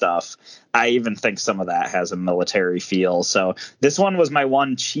through and stuff. I even think some of that has a military feel. So this one was my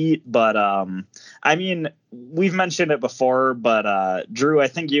one cheat, but I mean, we've mentioned it before, but Drew, I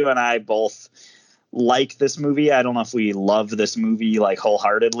think you and I both like this movie. I don't know if we love this movie like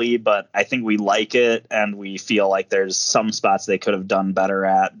wholeheartedly, but I think we like it and we feel like there's some spots they could have done better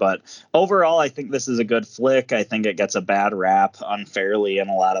at. But overall, I think this is a good flick. I think it gets a bad rap unfairly in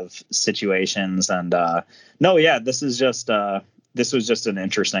a lot of situations. And this was just an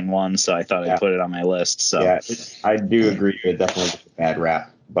interesting one, so I thought I'd put it on my list. So yeah, I do agree. It definitely gets a bad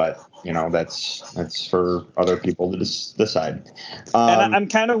rap, but that's for other people to decide. And I'm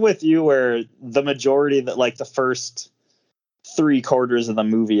kind of with you where the majority that like the first 3/4 of the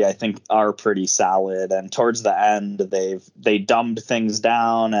movie, I think, are pretty solid. And towards the end, they dumbed things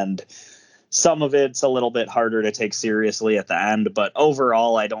down, and some of it's a little bit harder to take seriously at the end. But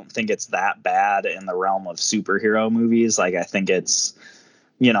overall, I don't think it's that bad in the realm of superhero movies. Like, I think it's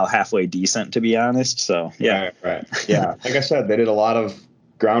halfway decent, to be honest. So yeah. Right. Yeah. Like I said, they did a lot of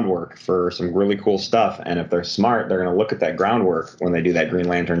groundwork for some really cool stuff. And if they're smart, they're going to look at that groundwork when they do that Green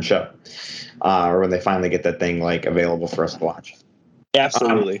Lantern show, or when they finally get that thing like available for us to watch.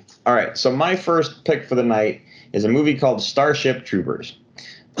 Absolutely. All right. So my first pick for the night is a movie called Starship Troopers.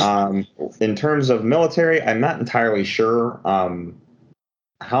 In terms of military, I'm not entirely sure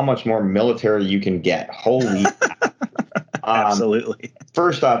how much more military you can get. Holy Absolutely.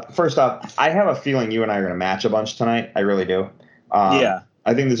 First off, I have a feeling you and I are going to match a bunch tonight. I really do. Yeah.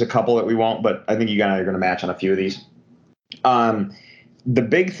 I think there's a couple that we won't, but I think you and I are going to match on a few of these. The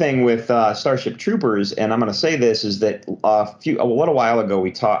big thing with Starship Troopers, and I'm going to say this, is that a little while ago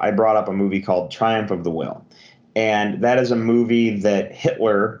I brought up a movie called Triumph of the Will. And that is a movie that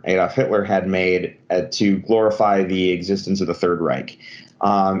Adolf Hitler had made to glorify the existence of the Third Reich.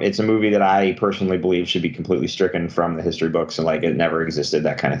 It's a movie that I personally believe should be completely stricken from the history books and like it never existed,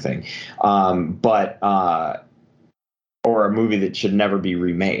 that kind of thing. Or a movie that should never be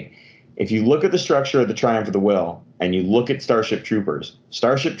remade. If you look at the structure of the Triumph of the Will and you look at Starship Troopers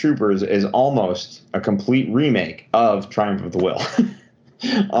is almost a complete remake of Triumph of the Will.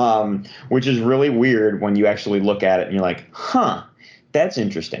 Which is really weird when you actually look at it and you're like, huh, that's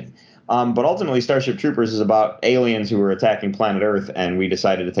interesting. But ultimately, Starship Troopers is about aliens who were attacking planet Earth, and we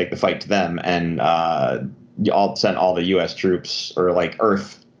decided to take the fight to them and sent all the U.S. troops, or like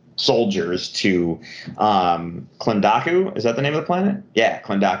Earth soldiers, to Klendaku. Is that the name of the planet? Yeah,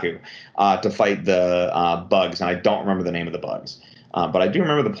 Klendaku, to fight the bugs. And I don't remember the name of the bugs, but I do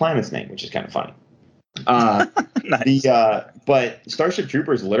remember the planet's name, which is kind of funny. Nice. But Starship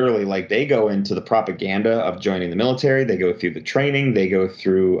Troopers literally, like, they go into the propaganda of joining the military. They go through the training. They go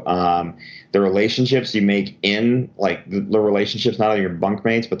through the relationships you make in, like, the relationships, not only your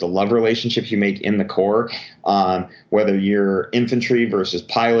bunkmates, but the love relationships you make in the Corps. Whether you're infantry versus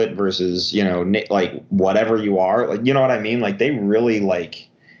pilot versus, like, whatever you are, like, you know what I mean? Like, they really, like,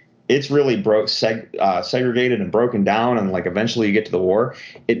 it's really segregated and broken down. And, like, eventually you get to the war.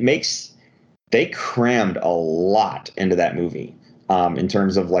 They crammed a lot into that movie in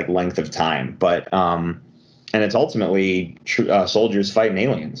terms of like length of time, but and it's ultimately soldiers fighting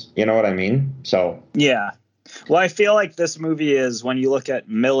aliens. You know what I mean? So yeah. Well, I feel like this movie is, when you look at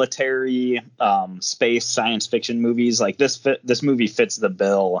military, space, science fiction movies, like this movie fits the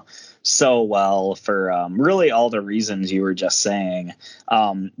bill so well for really all the reasons you were just saying.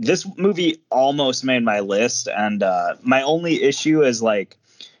 This movie almost made my list, and my only issue is, like,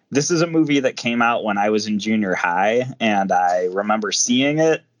 this is a movie that came out when I was in junior high, and I remember seeing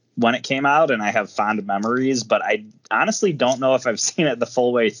it when it came out, and I have fond memories, but I honestly don't know if I've seen it the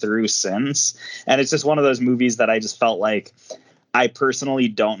full way through since. And it's just one of those movies that I just felt like I personally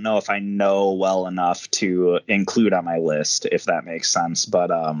don't know if I know well enough to include on my list, if that makes sense.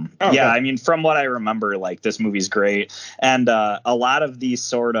 But okay. Yeah, I mean, from what I remember, like, this movie's great. And a lot of these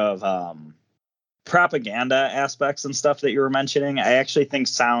sort of propaganda aspects and stuff that you were mentioning, I actually think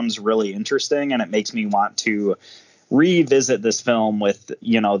sounds really interesting, and it makes me want to revisit this film with,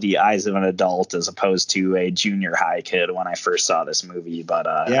 the eyes of an adult as opposed to a junior high kid when I first saw this movie. But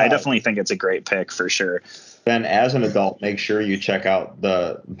yeah. I definitely think it's a great pick for sure. Then as an adult, make sure you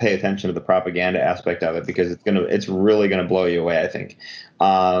pay attention to the propaganda aspect of it, because it's really going to blow you away, I think.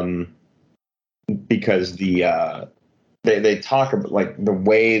 Because they talk about, like, the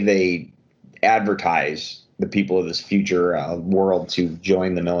way they advertise the people of this future world to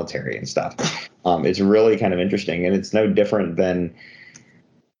join the military and stuff. It's really kind of interesting, and it's no different than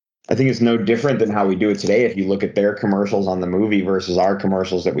how we do it today. If you look at their commercials on the movie versus our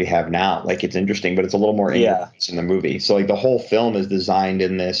commercials that we have now, like, it's interesting, but it's a little more in the movie. So, like, the whole film is designed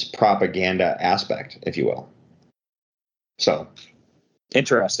in this propaganda aspect, if you will. So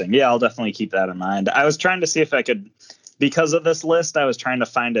interesting. Yeah, I'll definitely keep that in mind. I was trying to see if I could, because of this list, I was trying to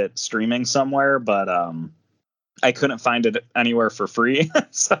find it streaming somewhere, but I couldn't find it anywhere for free,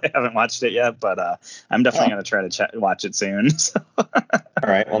 so I haven't watched it yet. But I'm definitely going to try to watch it soon. So. All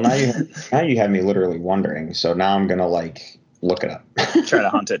right. Well, now you have me literally wondering. So now I'm gonna, like, look it up. Try to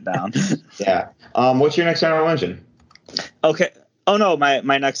hunt it down. Yeah. What's your next honorable mention? Okay. Oh no,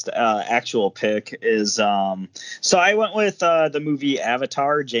 my next actual pick is so I went with the movie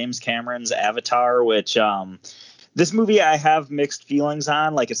Avatar, James Cameron's Avatar, which this movie I have mixed feelings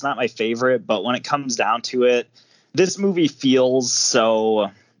on. Like, it's not my favorite, but when it comes down to it, this movie feels so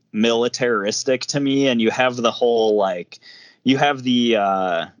militaristic to me. And you have the whole, like, you have the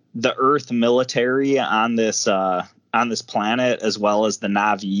Earth military on this planet, as well as the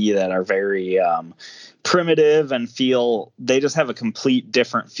Na'vi that are very primitive and they just have a complete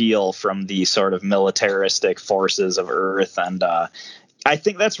different feel from the sort of militaristic forces of Earth. And I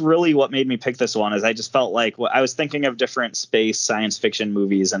think that's really what made me pick this one. Is I just felt like I was thinking of different space science fiction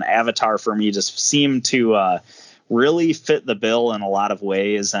movies, and Avatar for me just seemed to really fit the bill in a lot of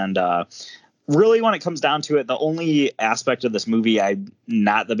ways. And really, when it comes down to it, the only aspect of this movie I'm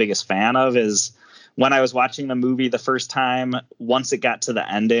not the biggest fan of is when I was watching the movie the first time. Once it got to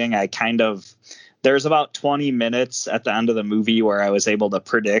the ending, there's about 20 minutes at the end of the movie where I was able to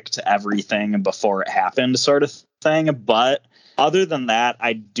predict everything before it happened, sort of thing. But other than that,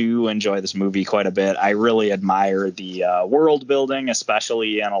 I do enjoy this movie quite a bit. I really admire the world building,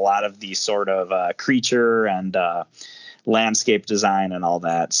 especially in a lot of the sort of creature and landscape design and all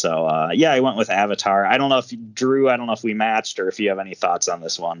that. So, I went with Avatar. I don't know if Drew, I don't know if we matched or if you have any thoughts on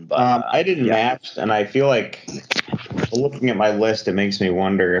this one. But I didn't match, and I feel like looking at my list, it makes me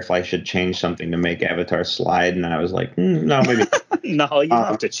wonder if I should change something to make Avatar slide. And I was like, no, maybe. No, you don't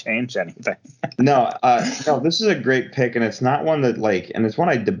have to change anything. No, this is a great pick, and it's not one that and it's one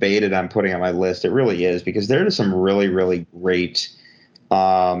I debated on putting on my list. It really is, because there are some really, really great,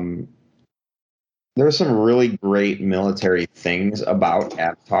 military things about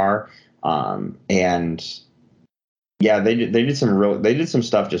Avatar, and yeah, they did some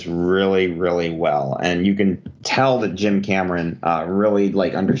stuff just really, really well, and you can tell that Jim Cameron really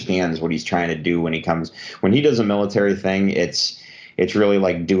understands what he's trying to do when he does a military thing. It's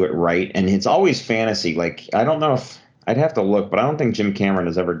really do it right, and it's always fantasy. I don't know if I'd have to look, but I don't think Jim Cameron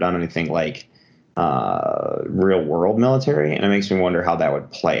has ever done anything real world military, and it makes me wonder how that would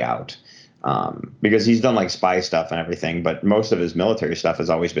play out. Because he's done spy stuff and everything, but most of his military stuff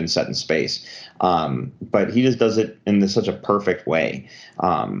has always been set in space. But he just does it in such a perfect way.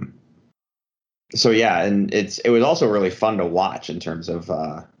 So yeah, and it was also really fun to watch in terms of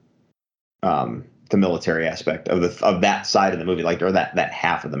the military aspect of that side of the movie, or that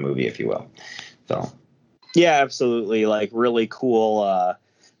half of the movie, if you will. So yeah, absolutely, really cool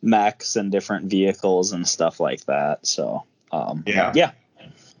mechs and different vehicles and stuff like that. So yeah.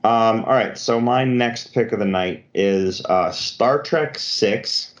 All right, so my next pick of the night is Star Trek VI,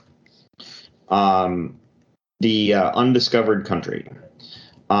 The Undiscovered Country.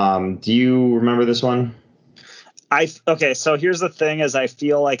 Do you remember this one? Okay, so here's the thing: is I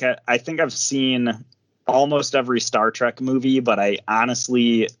feel like I think I've seen almost every Star Trek movie, but I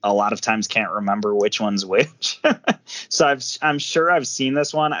honestly a lot of times can't remember which one's which. So I'm sure I've seen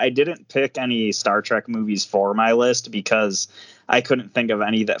this one. I didn't pick any Star Trek movies for my list because I couldn't think of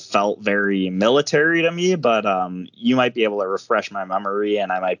any that felt very military to me, but you might be able to refresh my memory, and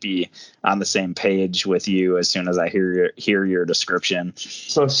I might be on the same page with you as soon as I hear your description.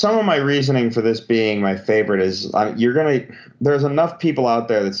 So some of my reasoning for this being my favorite is there's enough people out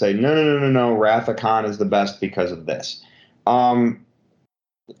there that say, no, Wrath of Khan is the best because of this. Wrath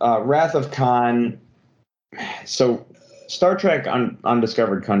of Khan. So Star Trek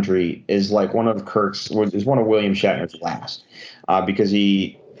Undiscovered Country is one of William Shatner's last, because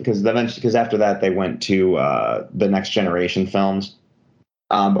after that they went to the Next Generation films.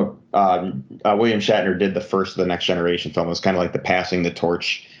 But William Shatner did the first of the Next Generation film. It was kind of the passing the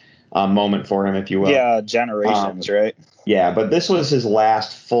torch moment for him, if you will. Yeah, Generations, right? Yeah, but this was his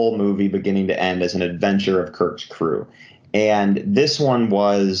last full movie, beginning to end, as an adventure of Kirk's crew. And this one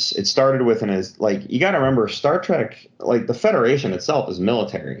it started with you got to remember, Star Trek, the Federation itself is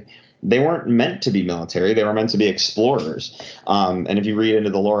military. They weren't meant to be military. They were meant to be explorers. And if you read into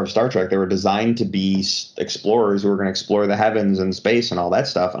the lore of Star Trek, they were designed to be explorers who were going to explore the heavens and space and all that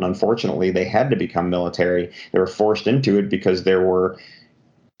stuff. And unfortunately, they had to become military. They were forced into it because there were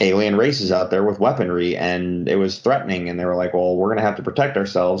alien races out there with weaponry, and it was threatening. And they were like, well, we're going to have to protect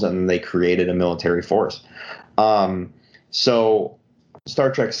ourselves. And they created a military force. So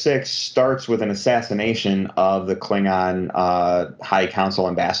Star Trek VI starts with an assassination of the Klingon High Council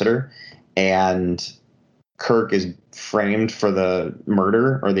ambassador, and Kirk is framed for the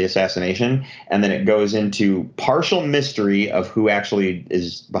murder or the assassination, and then it goes into partial mystery of who actually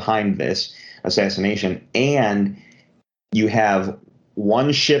is behind this assassination, and you have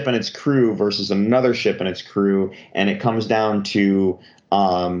one ship and its crew versus another ship and its crew, and it comes down to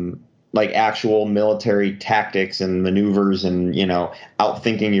actual military tactics and maneuvers and,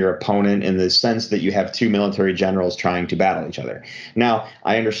 outthinking your opponent, in the sense that you have two military generals trying to battle each other. Now,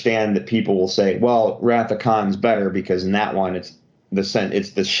 I understand that people will say, well, Wrath of Khan's better because in that one it's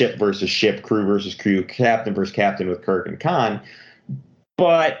the ship versus ship, crew versus crew, captain versus captain with Kirk and Khan.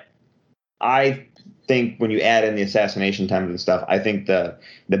 But I think when you add in the assassination times and stuff, I think the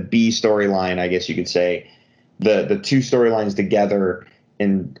B storyline, I guess you could say, the two storylines together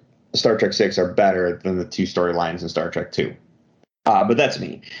in Star Trek VI are better than the two storylines in Star Trek II. But that's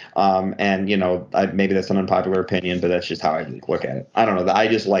me. And maybe that's an unpopular opinion, but that's just how I look at it. I don't know. I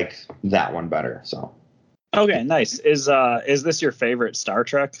just like that one better. So. Okay, nice. Is this your favorite Star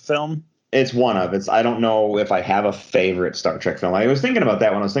Trek film? It's one of. I don't know if I have a favorite Star Trek film. I was thinking about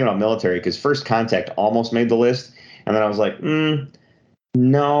that when I was thinking about military, because First Contact almost made the list, and then I was like,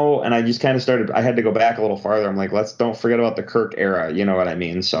 no. And I just kind of started. I had to go back a little farther. I'm like, don't forget about the Kirk era. You know what I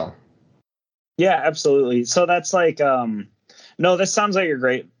mean? So. Yeah, absolutely. So that's like, no, this sounds like a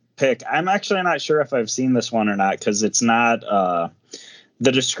great pick. I'm actually not sure if I've seen this one or not, because it's not.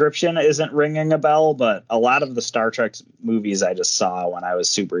 The description isn't ringing a bell, but a lot of the Star Trek movies I just saw when I was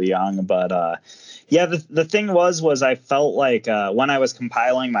super young. But yeah, the thing was I felt like when I was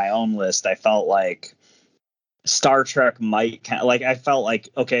compiling my own list, I felt like Star Trek I felt like,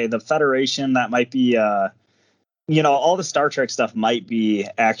 okay, the Federation, that might be, all the Star Trek stuff might be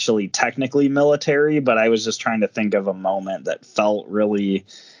actually technically military, but I was just trying to think of a moment that felt really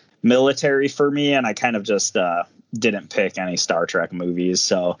military for me, and I kind of just didn't pick any Star Trek movies.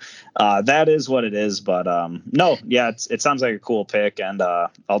 So that is what it is. But no, yeah, it sounds like a cool pick, and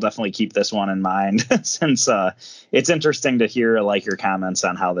I'll definitely keep this one in mind since it's interesting to hear like your comments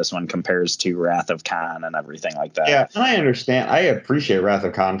on how this one compares to Wrath of Khan and everything like that. Yeah, and I understand. I appreciate Wrath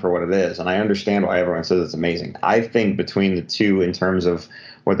of Khan for what it is, and I understand why everyone says it's amazing. I think between the two, in terms of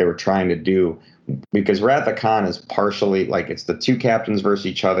what they were trying to do, because Wrath of Khan is partially like it's the two captains versus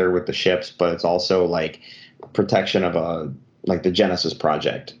each other with the ships, but it's also like protection of like the Genesis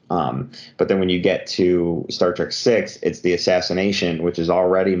project. But then when you get to Star Trek VI, it's the assassination, which is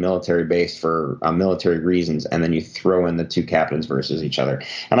already military based for military reasons, and then you throw in the two captains versus each other.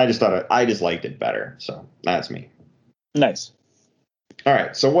 And I just thought I just liked it better. So that's me. Nice. All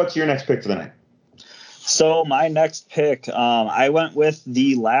right. So what's your next pick for the night? So my next pick, I went with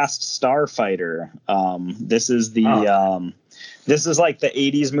The Last Starfighter. This is this is like the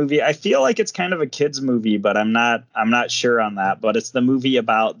 80s movie. I feel like it's kind of a kids movie, but I'm not sure on that. But it's the movie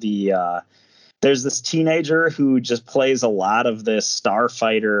about there's this teenager who just plays a lot of this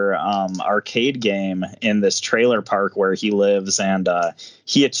Starfighter arcade game in this trailer park where he lives, and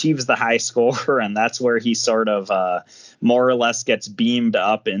he achieves the high score, and that's where he sort of more or less gets beamed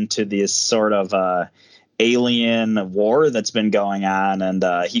up into this sort of alien war that's been going on, and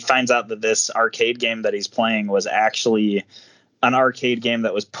he finds out that this arcade game that he's playing was actually an arcade game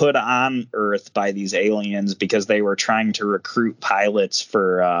that was put on Earth by these aliens because they were trying to recruit pilots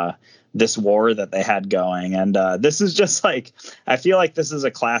for this war that they had going. And this is just like, I feel like this is a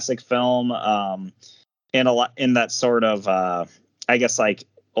classic film in that sort of, I guess, like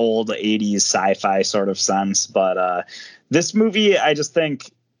old 80s sci-fi sort of sense. But this movie, I just think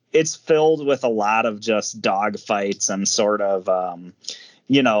it's filled with a lot of just dogfights and sort of,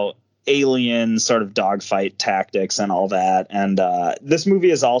 alien sort of dogfight tactics and all that. And this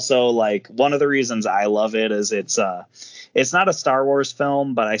movie is also like, one of the reasons I love it is it's not a Star Wars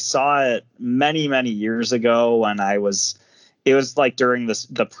film, but I saw it many, many years ago when it was like during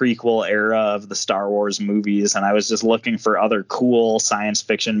the prequel era of the Star Wars movies. And I was just looking for other cool science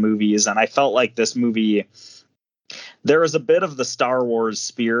fiction movies. And I felt like this movie, there was a bit of the Star Wars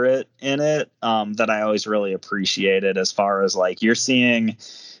spirit in it that I always really appreciated, as far as like you're seeing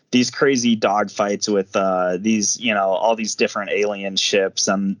these crazy dogfights with these, all these different alien ships,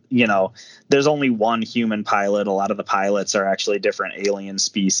 and there's only one human pilot. A lot of the pilots are actually different alien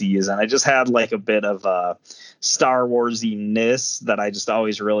species, and I just had like a bit of Star Wars-y-ness that I just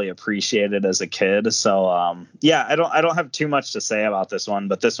always really appreciated as a kid. So yeah, I don't have too much to say about this one,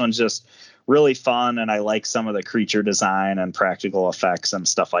 but this one's just really fun, and I like some of the creature design and practical effects and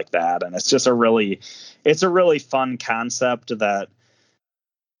stuff like that. And it's just a really fun concept that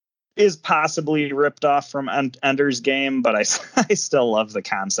is possibly ripped off from Ender's Game, but I still love the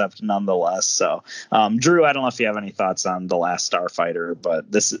concept nonetheless. So, Drew, I don't know if you have any thoughts on The Last Starfighter, but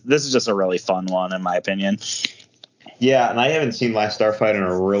this is just a really fun one in my opinion. Yeah, and I haven't seen Last Starfighter in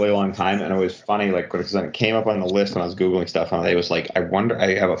a really long time, and it was funny, like, because it came up on the list when I was Googling stuff, and I was like, I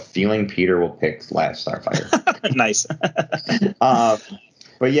have a feeling Peter will pick Last Starfighter. Nice.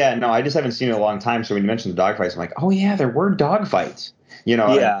 But yeah, no, I just haven't seen it in a long time, so when you mentioned the dogfights, I'm like, oh yeah, there were dogfights.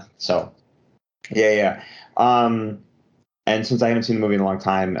 Yeah. So, yeah. And since I haven't seen the movie in a long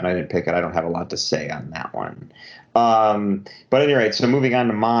time and I didn't pick it, I don't have a lot to say on that one. But anyway, so moving on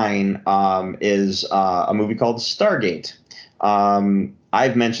to mine is a movie called Stargate.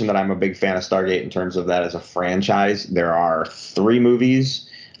 I've mentioned that I'm a big fan of Stargate in terms of that as a franchise. There are 3 movies,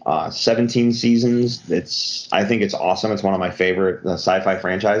 17 seasons. I think it's awesome. It's one of my favorite sci-fi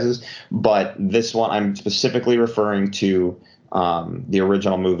franchises. But this one, I'm specifically referring to the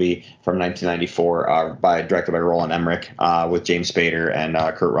original movie from 1994, directed by Roland Emmerich, with James Spader and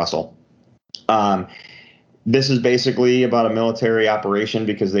Kurt Russell. This is basically about a military operation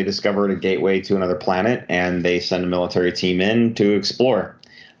because they discovered a gateway to another planet, and they send a military team in to explore,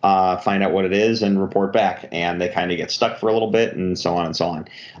 find out what it is, and report back. And they kind of get stuck for a little bit, and so on and so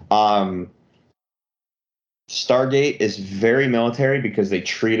on. Stargate is very military because they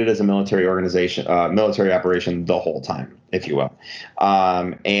treat it as a military organization, military operation the whole time, if you will.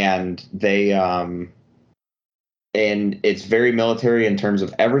 And they and it's very military in terms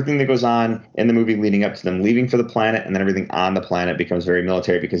of everything that goes on in the movie leading up to them leaving for the planet, and then everything on the planet becomes very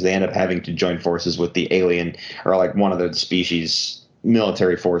military because they end up having to join forces with the alien, or like one of the species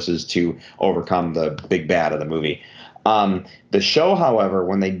military forces, to overcome the big bad of the movie. The show, however,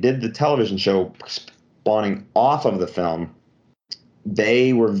 when they did the television show spawning off of the film,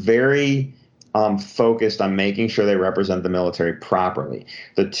 they were very focused on making sure they represent the military properly.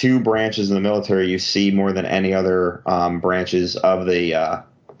 The two branches of the military you see more than any other branches of the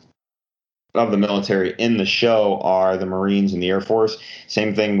military in the show are the Marines and the Air Force.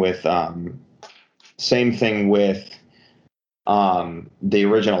 Same thing with the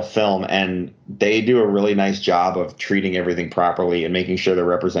original film, and they do a really nice job of treating everything properly and making sure they're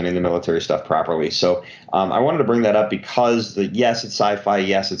representing the military stuff properly. So I wanted to bring that up because yes, it's sci-fi,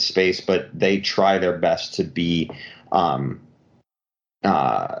 yes, it's space, but they try their best to be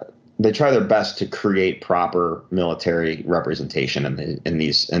they try their best to create proper military representation in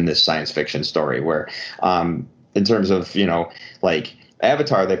this science fiction story, where in terms of, like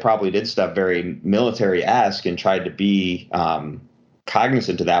Avatar, they probably did stuff very military-esque and tried to be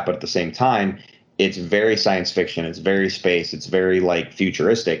cognizant of that, but at the same time, it's very science fiction, it's very space, it's very like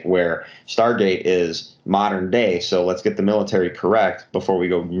futuristic, where Stargate is modern day, so let's get the military correct before we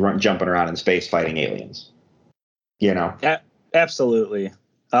go jumping around in space fighting aliens. Absolutely.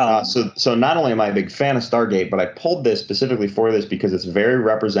 So not only am I a big fan of Stargate, but I pulled this specifically for this because it's very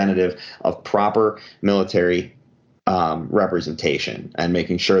representative of proper military representation and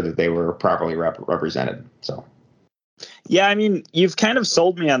making sure that they were properly represented. So, yeah, I mean, you've kind of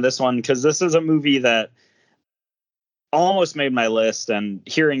sold me on this one because this is a movie that almost made my list, and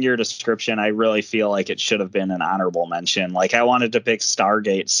hearing your description, I really feel like it should have been an honorable mention. Like, I wanted to pick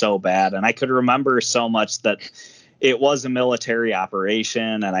Stargate so bad, and I could remember so much that it was a military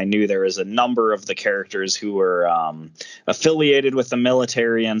operation, and I knew there was a number of the characters who were affiliated with the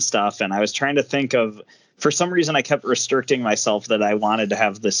military and stuff, and I was trying to think of, for some reason, I kept restricting myself that I wanted to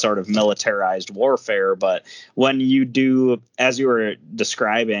have this sort of militarized warfare. But when you do, as you were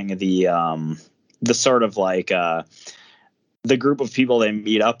describing, the sort of like the group of people they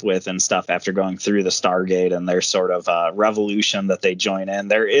meet up with and stuff after going through the Stargate and their sort of revolution that they join in,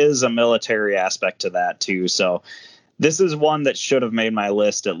 there is a military aspect to that too. So this is one that should have made my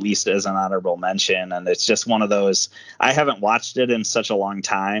list at least as an honorable mention. And it's just one of those, I haven't watched it in such a long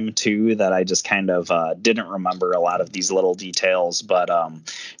time too, that I just kind of didn't remember a lot of these little details. But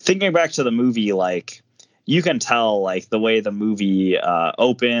thinking back to the movie, like, you can tell, like, the way the movie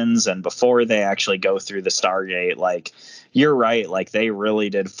opens and before they actually go through the Stargate, like, you're right. Like, they really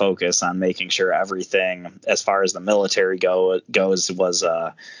did focus on making sure everything as far as the military goes was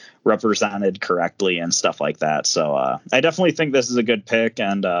represented correctly and stuff like that. So I definitely think this is a good pick.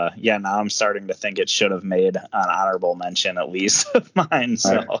 And now I'm starting to think it should have made an honorable mention, at least of mine.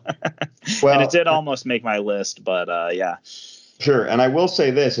 So, well, and it did almost make my list, but yeah. Sure. And I will say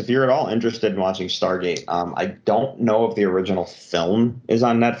this, if you're at all interested in watching Stargate, I don't know if the original film is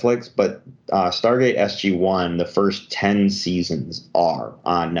on Netflix, but Stargate SG-1, the first 10 seasons are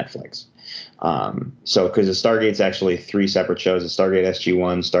on Netflix. So because the Stargate's actually 3 separate shows: it's Stargate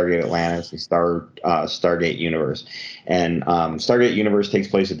SG-1, Stargate Atlantis, and Stargate Universe. And Stargate Universe takes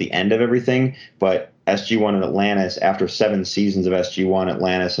place at the end of everything, but SG-1 and Atlantis, after 7 seasons of SG-1,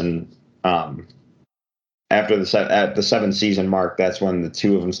 Atlantis, and after the 7th season mark, that's when the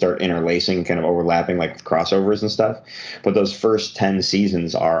two of them start interlacing, kind of overlapping, like crossovers and stuff. But those first 10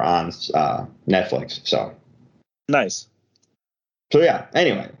 seasons are on Netflix. So nice. So yeah.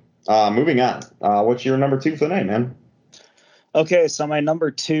 Anyway, moving on. What's your number 2 for the night, man? Okay, so my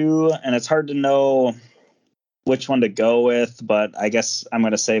number 2, and it's hard to know which one to go with, but I guess I'm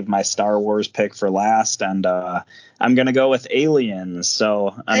going to save my Star Wars pick for last, and I'm going to go with Aliens.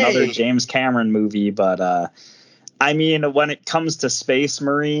 So another James Cameron movie, but I mean, when it comes to Space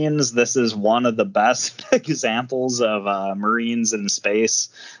Marines, this is one of the best examples of Marines in space.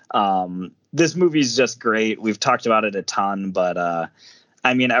 This movie is just great. We've talked about it a ton, but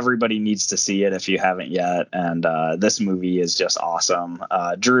I mean, everybody needs to see it if you haven't yet. And this movie is just awesome.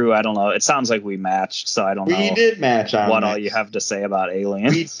 Drew, I don't know. It sounds like we matched, so I don't know. We did match on what this. all you have to say about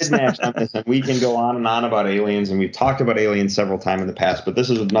Aliens. We did match on this, and we can go on and on about Aliens, and we've talked about Aliens several times in the past, but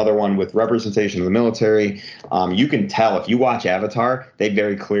this is another one with representation of the military. You can tell if you watch Avatar,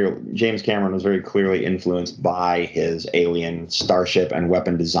 James Cameron was very clearly influenced by his alien starship and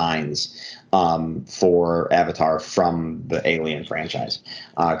weapon designs for Avatar from the Alien franchise,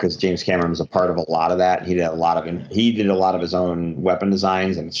 because James Cameron was a part of a lot of that. He did a lot of his own weapon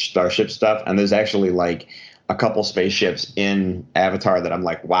designs and starship stuff, and there's actually like a couple spaceships in Avatar that I'm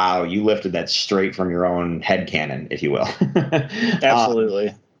like, wow, you lifted that straight from your own headcanon, if you will.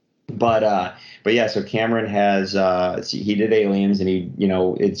 Absolutely. But yeah, so Cameron has he did Aliens, and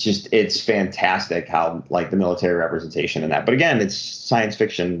it's fantastic how like the military representation in that. But again, it's science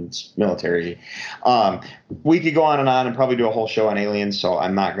fiction, it's military. We could go on and probably do a whole show on Aliens, so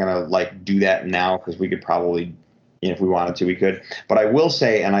I'm not gonna like do that now, because we could probably, if we wanted to, we could. But I will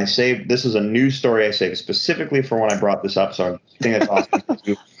say, and I say this is a news story I saved specifically for when I brought this up, so I think that's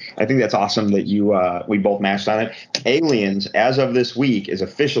awesome. I think that's awesome that we both matched on it. Aliens, as of this week, is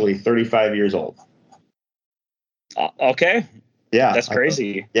officially 35 years old. Okay. Yeah. That's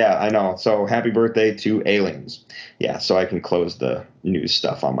crazy. I know. So happy birthday to Aliens. Yeah, so I can close the news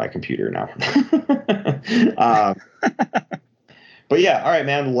stuff on my computer now. But yeah, all right,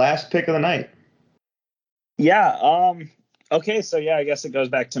 man. Last pick of the night. Yeah. Okay, so yeah, I guess it goes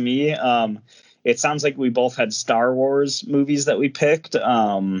back to me. It sounds like we both had Star Wars movies that we picked.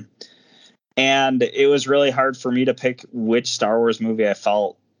 And it was really hard for me to pick which Star Wars movie I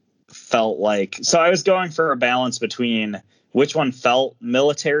felt like. So I was going for a balance between which one felt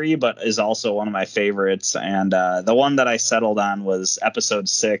military, but is also one of my favorites. And the one that I settled on was Episode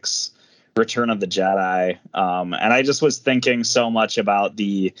 6, Return of the Jedi. And I just was thinking so much about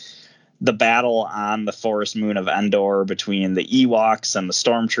the battle on the forest moon of Endor between the Ewoks and the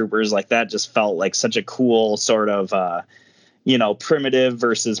stormtroopers. Like, that just felt like such a cool sort of, primitive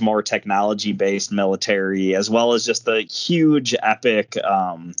versus more technology based military, as well as just the huge epic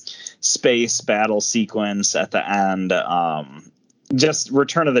space battle sequence at the end. Just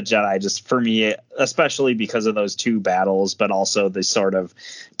Return of the Jedi, just for me, especially because of those two battles, but also the sort of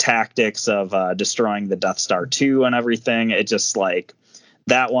tactics of destroying the Death Star 2 and everything. It just like,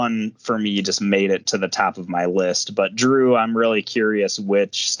 that one for me just made it to the top of my list. But Drew, I'm really curious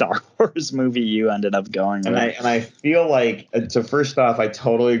which Star Wars movie you ended up going with. And I feel like, so first off, I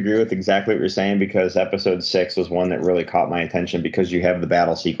totally agree with exactly what you're saying, because Episode 6 was one that really caught my attention, because you have the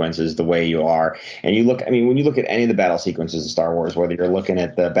battle sequences the way you are. And when you look at any of the battle sequences of Star Wars, whether you're looking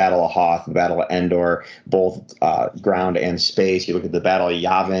at the Battle of Hoth, the Battle of Endor, both ground and space, you look at the Battle of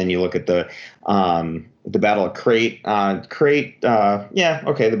Yavin, you look at the Battle of Crate, the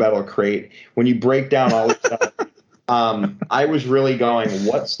Battle of Crate. When you break down all this stuff, I was really going,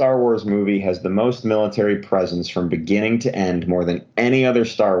 what Star Wars movie has the most military presence from beginning to end more than any other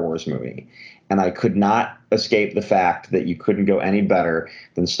Star Wars movie? And I could not escape the fact that you couldn't go any better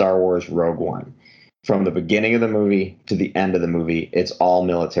than Star Wars Rogue One. From the beginning of the movie to the end of the movie, it's all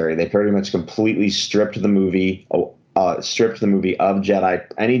military. They pretty much completely stripped the movie of Jedi,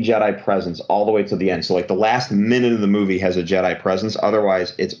 any Jedi presence, all the way to the end. So like the last minute of the movie has a Jedi presence.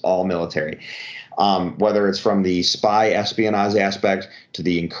 Otherwise, it's all military. Whether it's from the spy espionage aspect to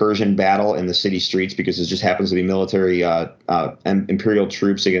the incursion battle in the city streets, because it just happens to be military Imperial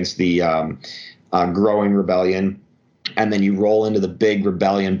troops against the growing rebellion. And then you roll into the big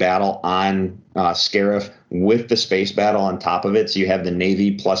rebellion battle on Scarif with the space battle on top of it. So you have the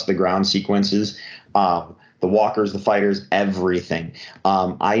Navy plus the ground sequences. The walkers, the fighters, everything.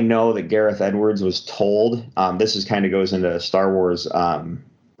 I know that Gareth Edwards was told, this is kind of goes into Star Wars,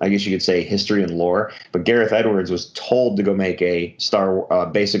 I guess you could say history and lore, but Gareth Edwards was told to go make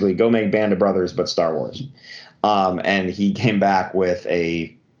basically go make Band of Brothers, but Star Wars. And he came back with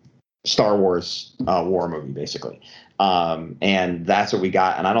a Star Wars war movie, basically. And that's what we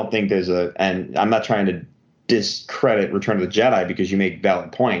got. And I don't think and I'm not trying to discredit Return of the Jedi because you make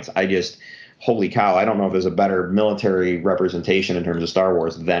valid points. Holy cow, I don't know if there's a better military representation in terms of Star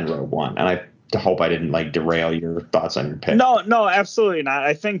Wars than Rogue One. And I hope I didn't derail your thoughts on your pick. No, absolutely not.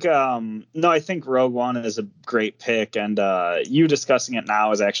 I think Rogue One is a great pick, and you discussing it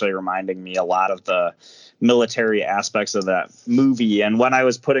now is actually reminding me a lot of the military aspects of that movie. And when I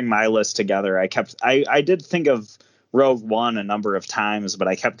was putting my list together, I did think of Rogue One a number of times, but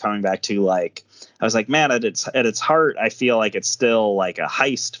I kept coming back to like, I was like, man, at its heart, I feel like it's still like a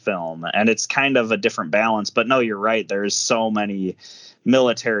heist film, and it's kind of a different balance. But no, you're right. There's so many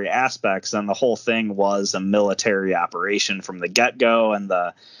military aspects, and the whole thing was a military operation from the get-go, and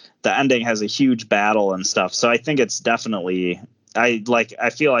the ending has a huge battle and stuff. So I think it's definitely, I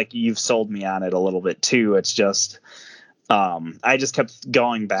feel like you've sold me on it a little bit too. It's just, I just kept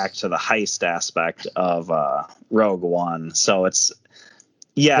going back to the heist aspect of Rogue One. So it's,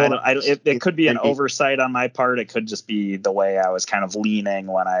 yeah, Well, it could be an oversight on my part. It could just be the way I was kind of leaning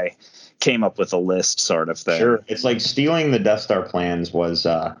when I came up with a list, sort of thing. Sure. It's like stealing the Death Star plans was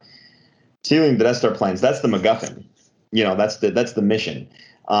stealing the Death Star plans. That's the MacGuffin. You know, that's the mission.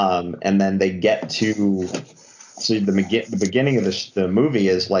 And then they get to, so the beginning of the movie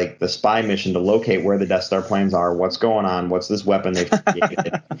is like the spy mission to locate where the Death Star plans are, what's going on, what's this weapon they've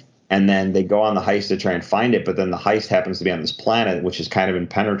created. And then they go on the heist to try and find it, but then the heist happens to be on this planet, which is kind of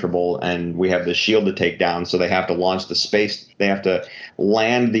impenetrable, and we have the shield to take down, so they have to launch the space. They have to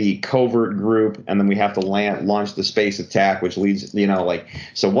land the covert group, and then we have to launch the space attack, which leads, you know, like,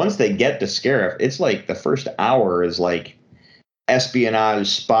 so once they get to Scarif, it's like the first hour is like espionage,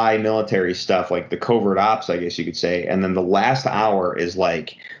 spy, military stuff, like the covert ops, I guess you could say, and then the last hour is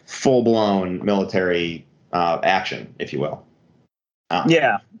like full-blown military action, if you will.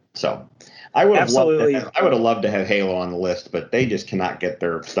 Yeah. So I would have Absolutely. loved to have Halo on the list, but they just cannot get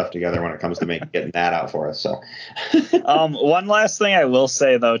their stuff together when it comes to getting that out for us. So one last thing I will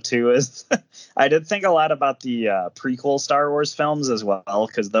say though too is I did think a lot about the prequel Star Wars films as well,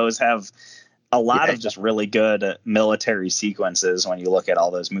 because those have a lot of just really good military sequences when you look at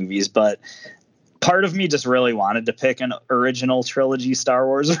all those movies. But part of me just really wanted to pick an original trilogy Star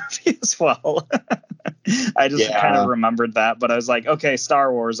Wars movie as well. I just kind of remembered that, but I was like, okay,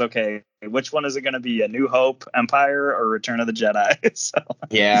 Star Wars. Okay, which one is it going to be? A New Hope, Empire, or Return of the Jedi? So,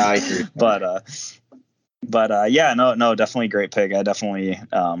 yeah, I agree. But yeah, no, definitely great pick. I definitely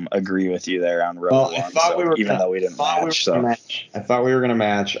agree with you there on Rogue One. Even though we didn't match. I thought we were going to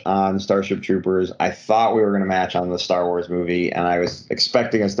match on Starship Troopers. I thought we were going to match on the Star Wars movie, and I was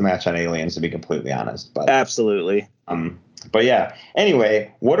expecting us to match on Aliens, to be completely honest. But absolutely. But yeah.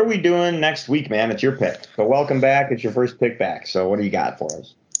 Anyway, what are we doing next week, man? It's your pick. So welcome back. It's your first pick back. So what do you got for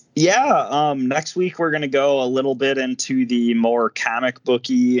us? Yeah, next week we're going to go a little bit into the more comic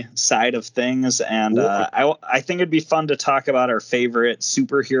booky side of things, and I think it'd be fun to talk about our favorite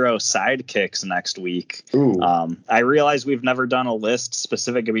superhero sidekicks next week. I realize we've never done a list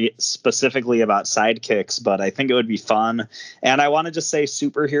specifically about sidekicks, but I think it would be fun. And I want to just say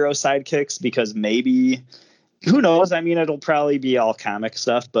superhero sidekicks because maybe, who knows? I mean, it'll probably be all comic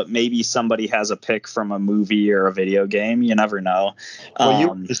stuff, but maybe somebody has a pick from a movie or a video game. You never know. Well, you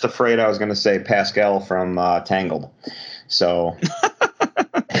were just afraid I was going to say Pascal from Tangled. So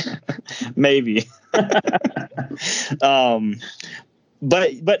maybe.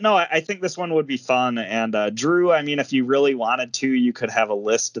 But no, I think this one would be fun. And Drew, I mean, if you really wanted to, you could have a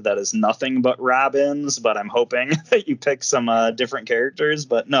list that is nothing but Robins, but I'm hoping that you pick some different characters.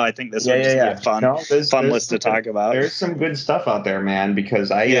 But no, I think this would just be a fun list to talk about. There's some good stuff out there, man, because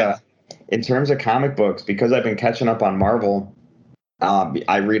in terms of comic books, because I've been catching up on Marvel,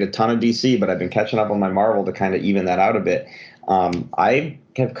 I read a ton of DC, but I've been catching up on my Marvel to kind of even that out a bit. I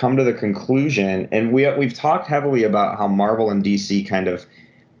have come to the conclusion, and we've talked heavily about how Marvel and DC kind of,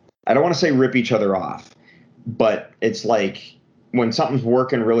 I don't want to say rip each other off, but it's like when something's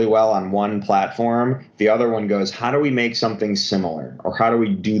working really well on one platform, the other one goes, how do we make something similar? Or how do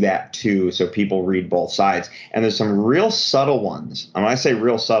we do that too so people read both sides? And there's some real subtle ones. And when I say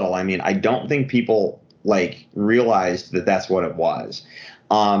real subtle, I mean, I don't think people like realized that that's what it was.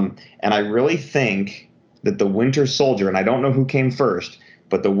 And I really think that the Winter Soldier, and I don't know who came first,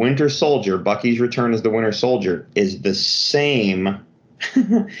 but the Winter Soldier, Bucky's return as the Winter Soldier, is the same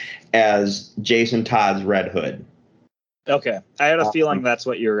as Jason Todd's Red Hood. Okay. I had a feeling that's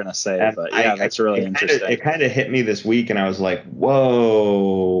what you were going to say, but yeah, that's really interesting. It kind of hit me this week, and I was like,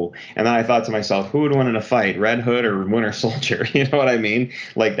 whoa. And then I thought to myself, who would win in a fight, Red Hood or Winter Soldier? You know what I mean?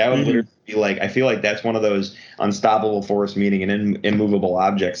 Like, that would literally be like, I feel like that's one of those unstoppable force meeting an immovable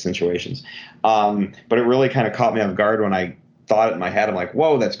object situations. But it really kind of caught me off guard when I thought it in my head. I'm like,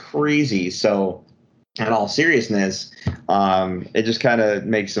 whoa, that's crazy. So in all seriousness, it just kind of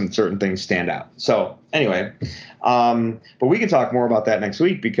makes some certain things stand out. So anyway, but we can talk more about that next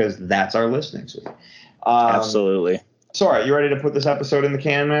week because that's our list next week. Absolutely. So, all right, you ready to put this episode in the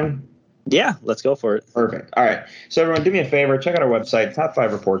can, man? Yeah, let's go for it. Perfect. All right. So everyone, do me a favor. Check out our website,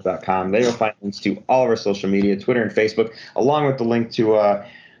 top5report.com. There you'll find links to all of our social media, Twitter and Facebook, along with the link to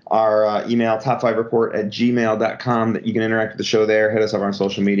our email, top5report@gmail.com, that you can interact with the show there. Hit us up on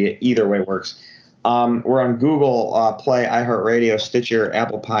social media. Either way works. We're on Google Play, iHeartRadio, Stitcher,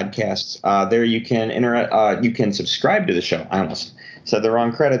 Apple Podcasts. There you can you can subscribe to the show. I almost said the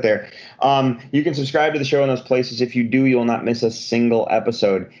wrong credit there. You can subscribe to the show in those places. If you do, you'll not miss a single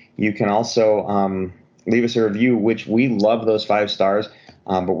episode. You can also leave us a review, which we love those 5 stars,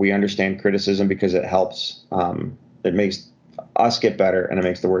 but we understand criticism because it helps. It makes us get better, and it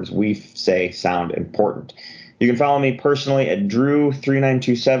makes the words we say sound important. You can follow me personally at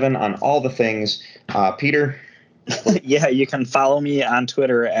Drew3927 on all the things. Peter? Yeah, you can follow me on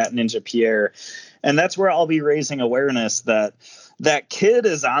Twitter at NinjaPierre. And that's where I'll be raising awareness that that kid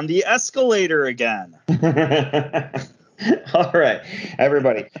is on the escalator again. All right,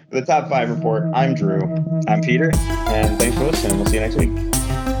 everybody. For the Top 5 Report, I'm Drew. I'm Peter. And thanks for listening. We'll see you next week.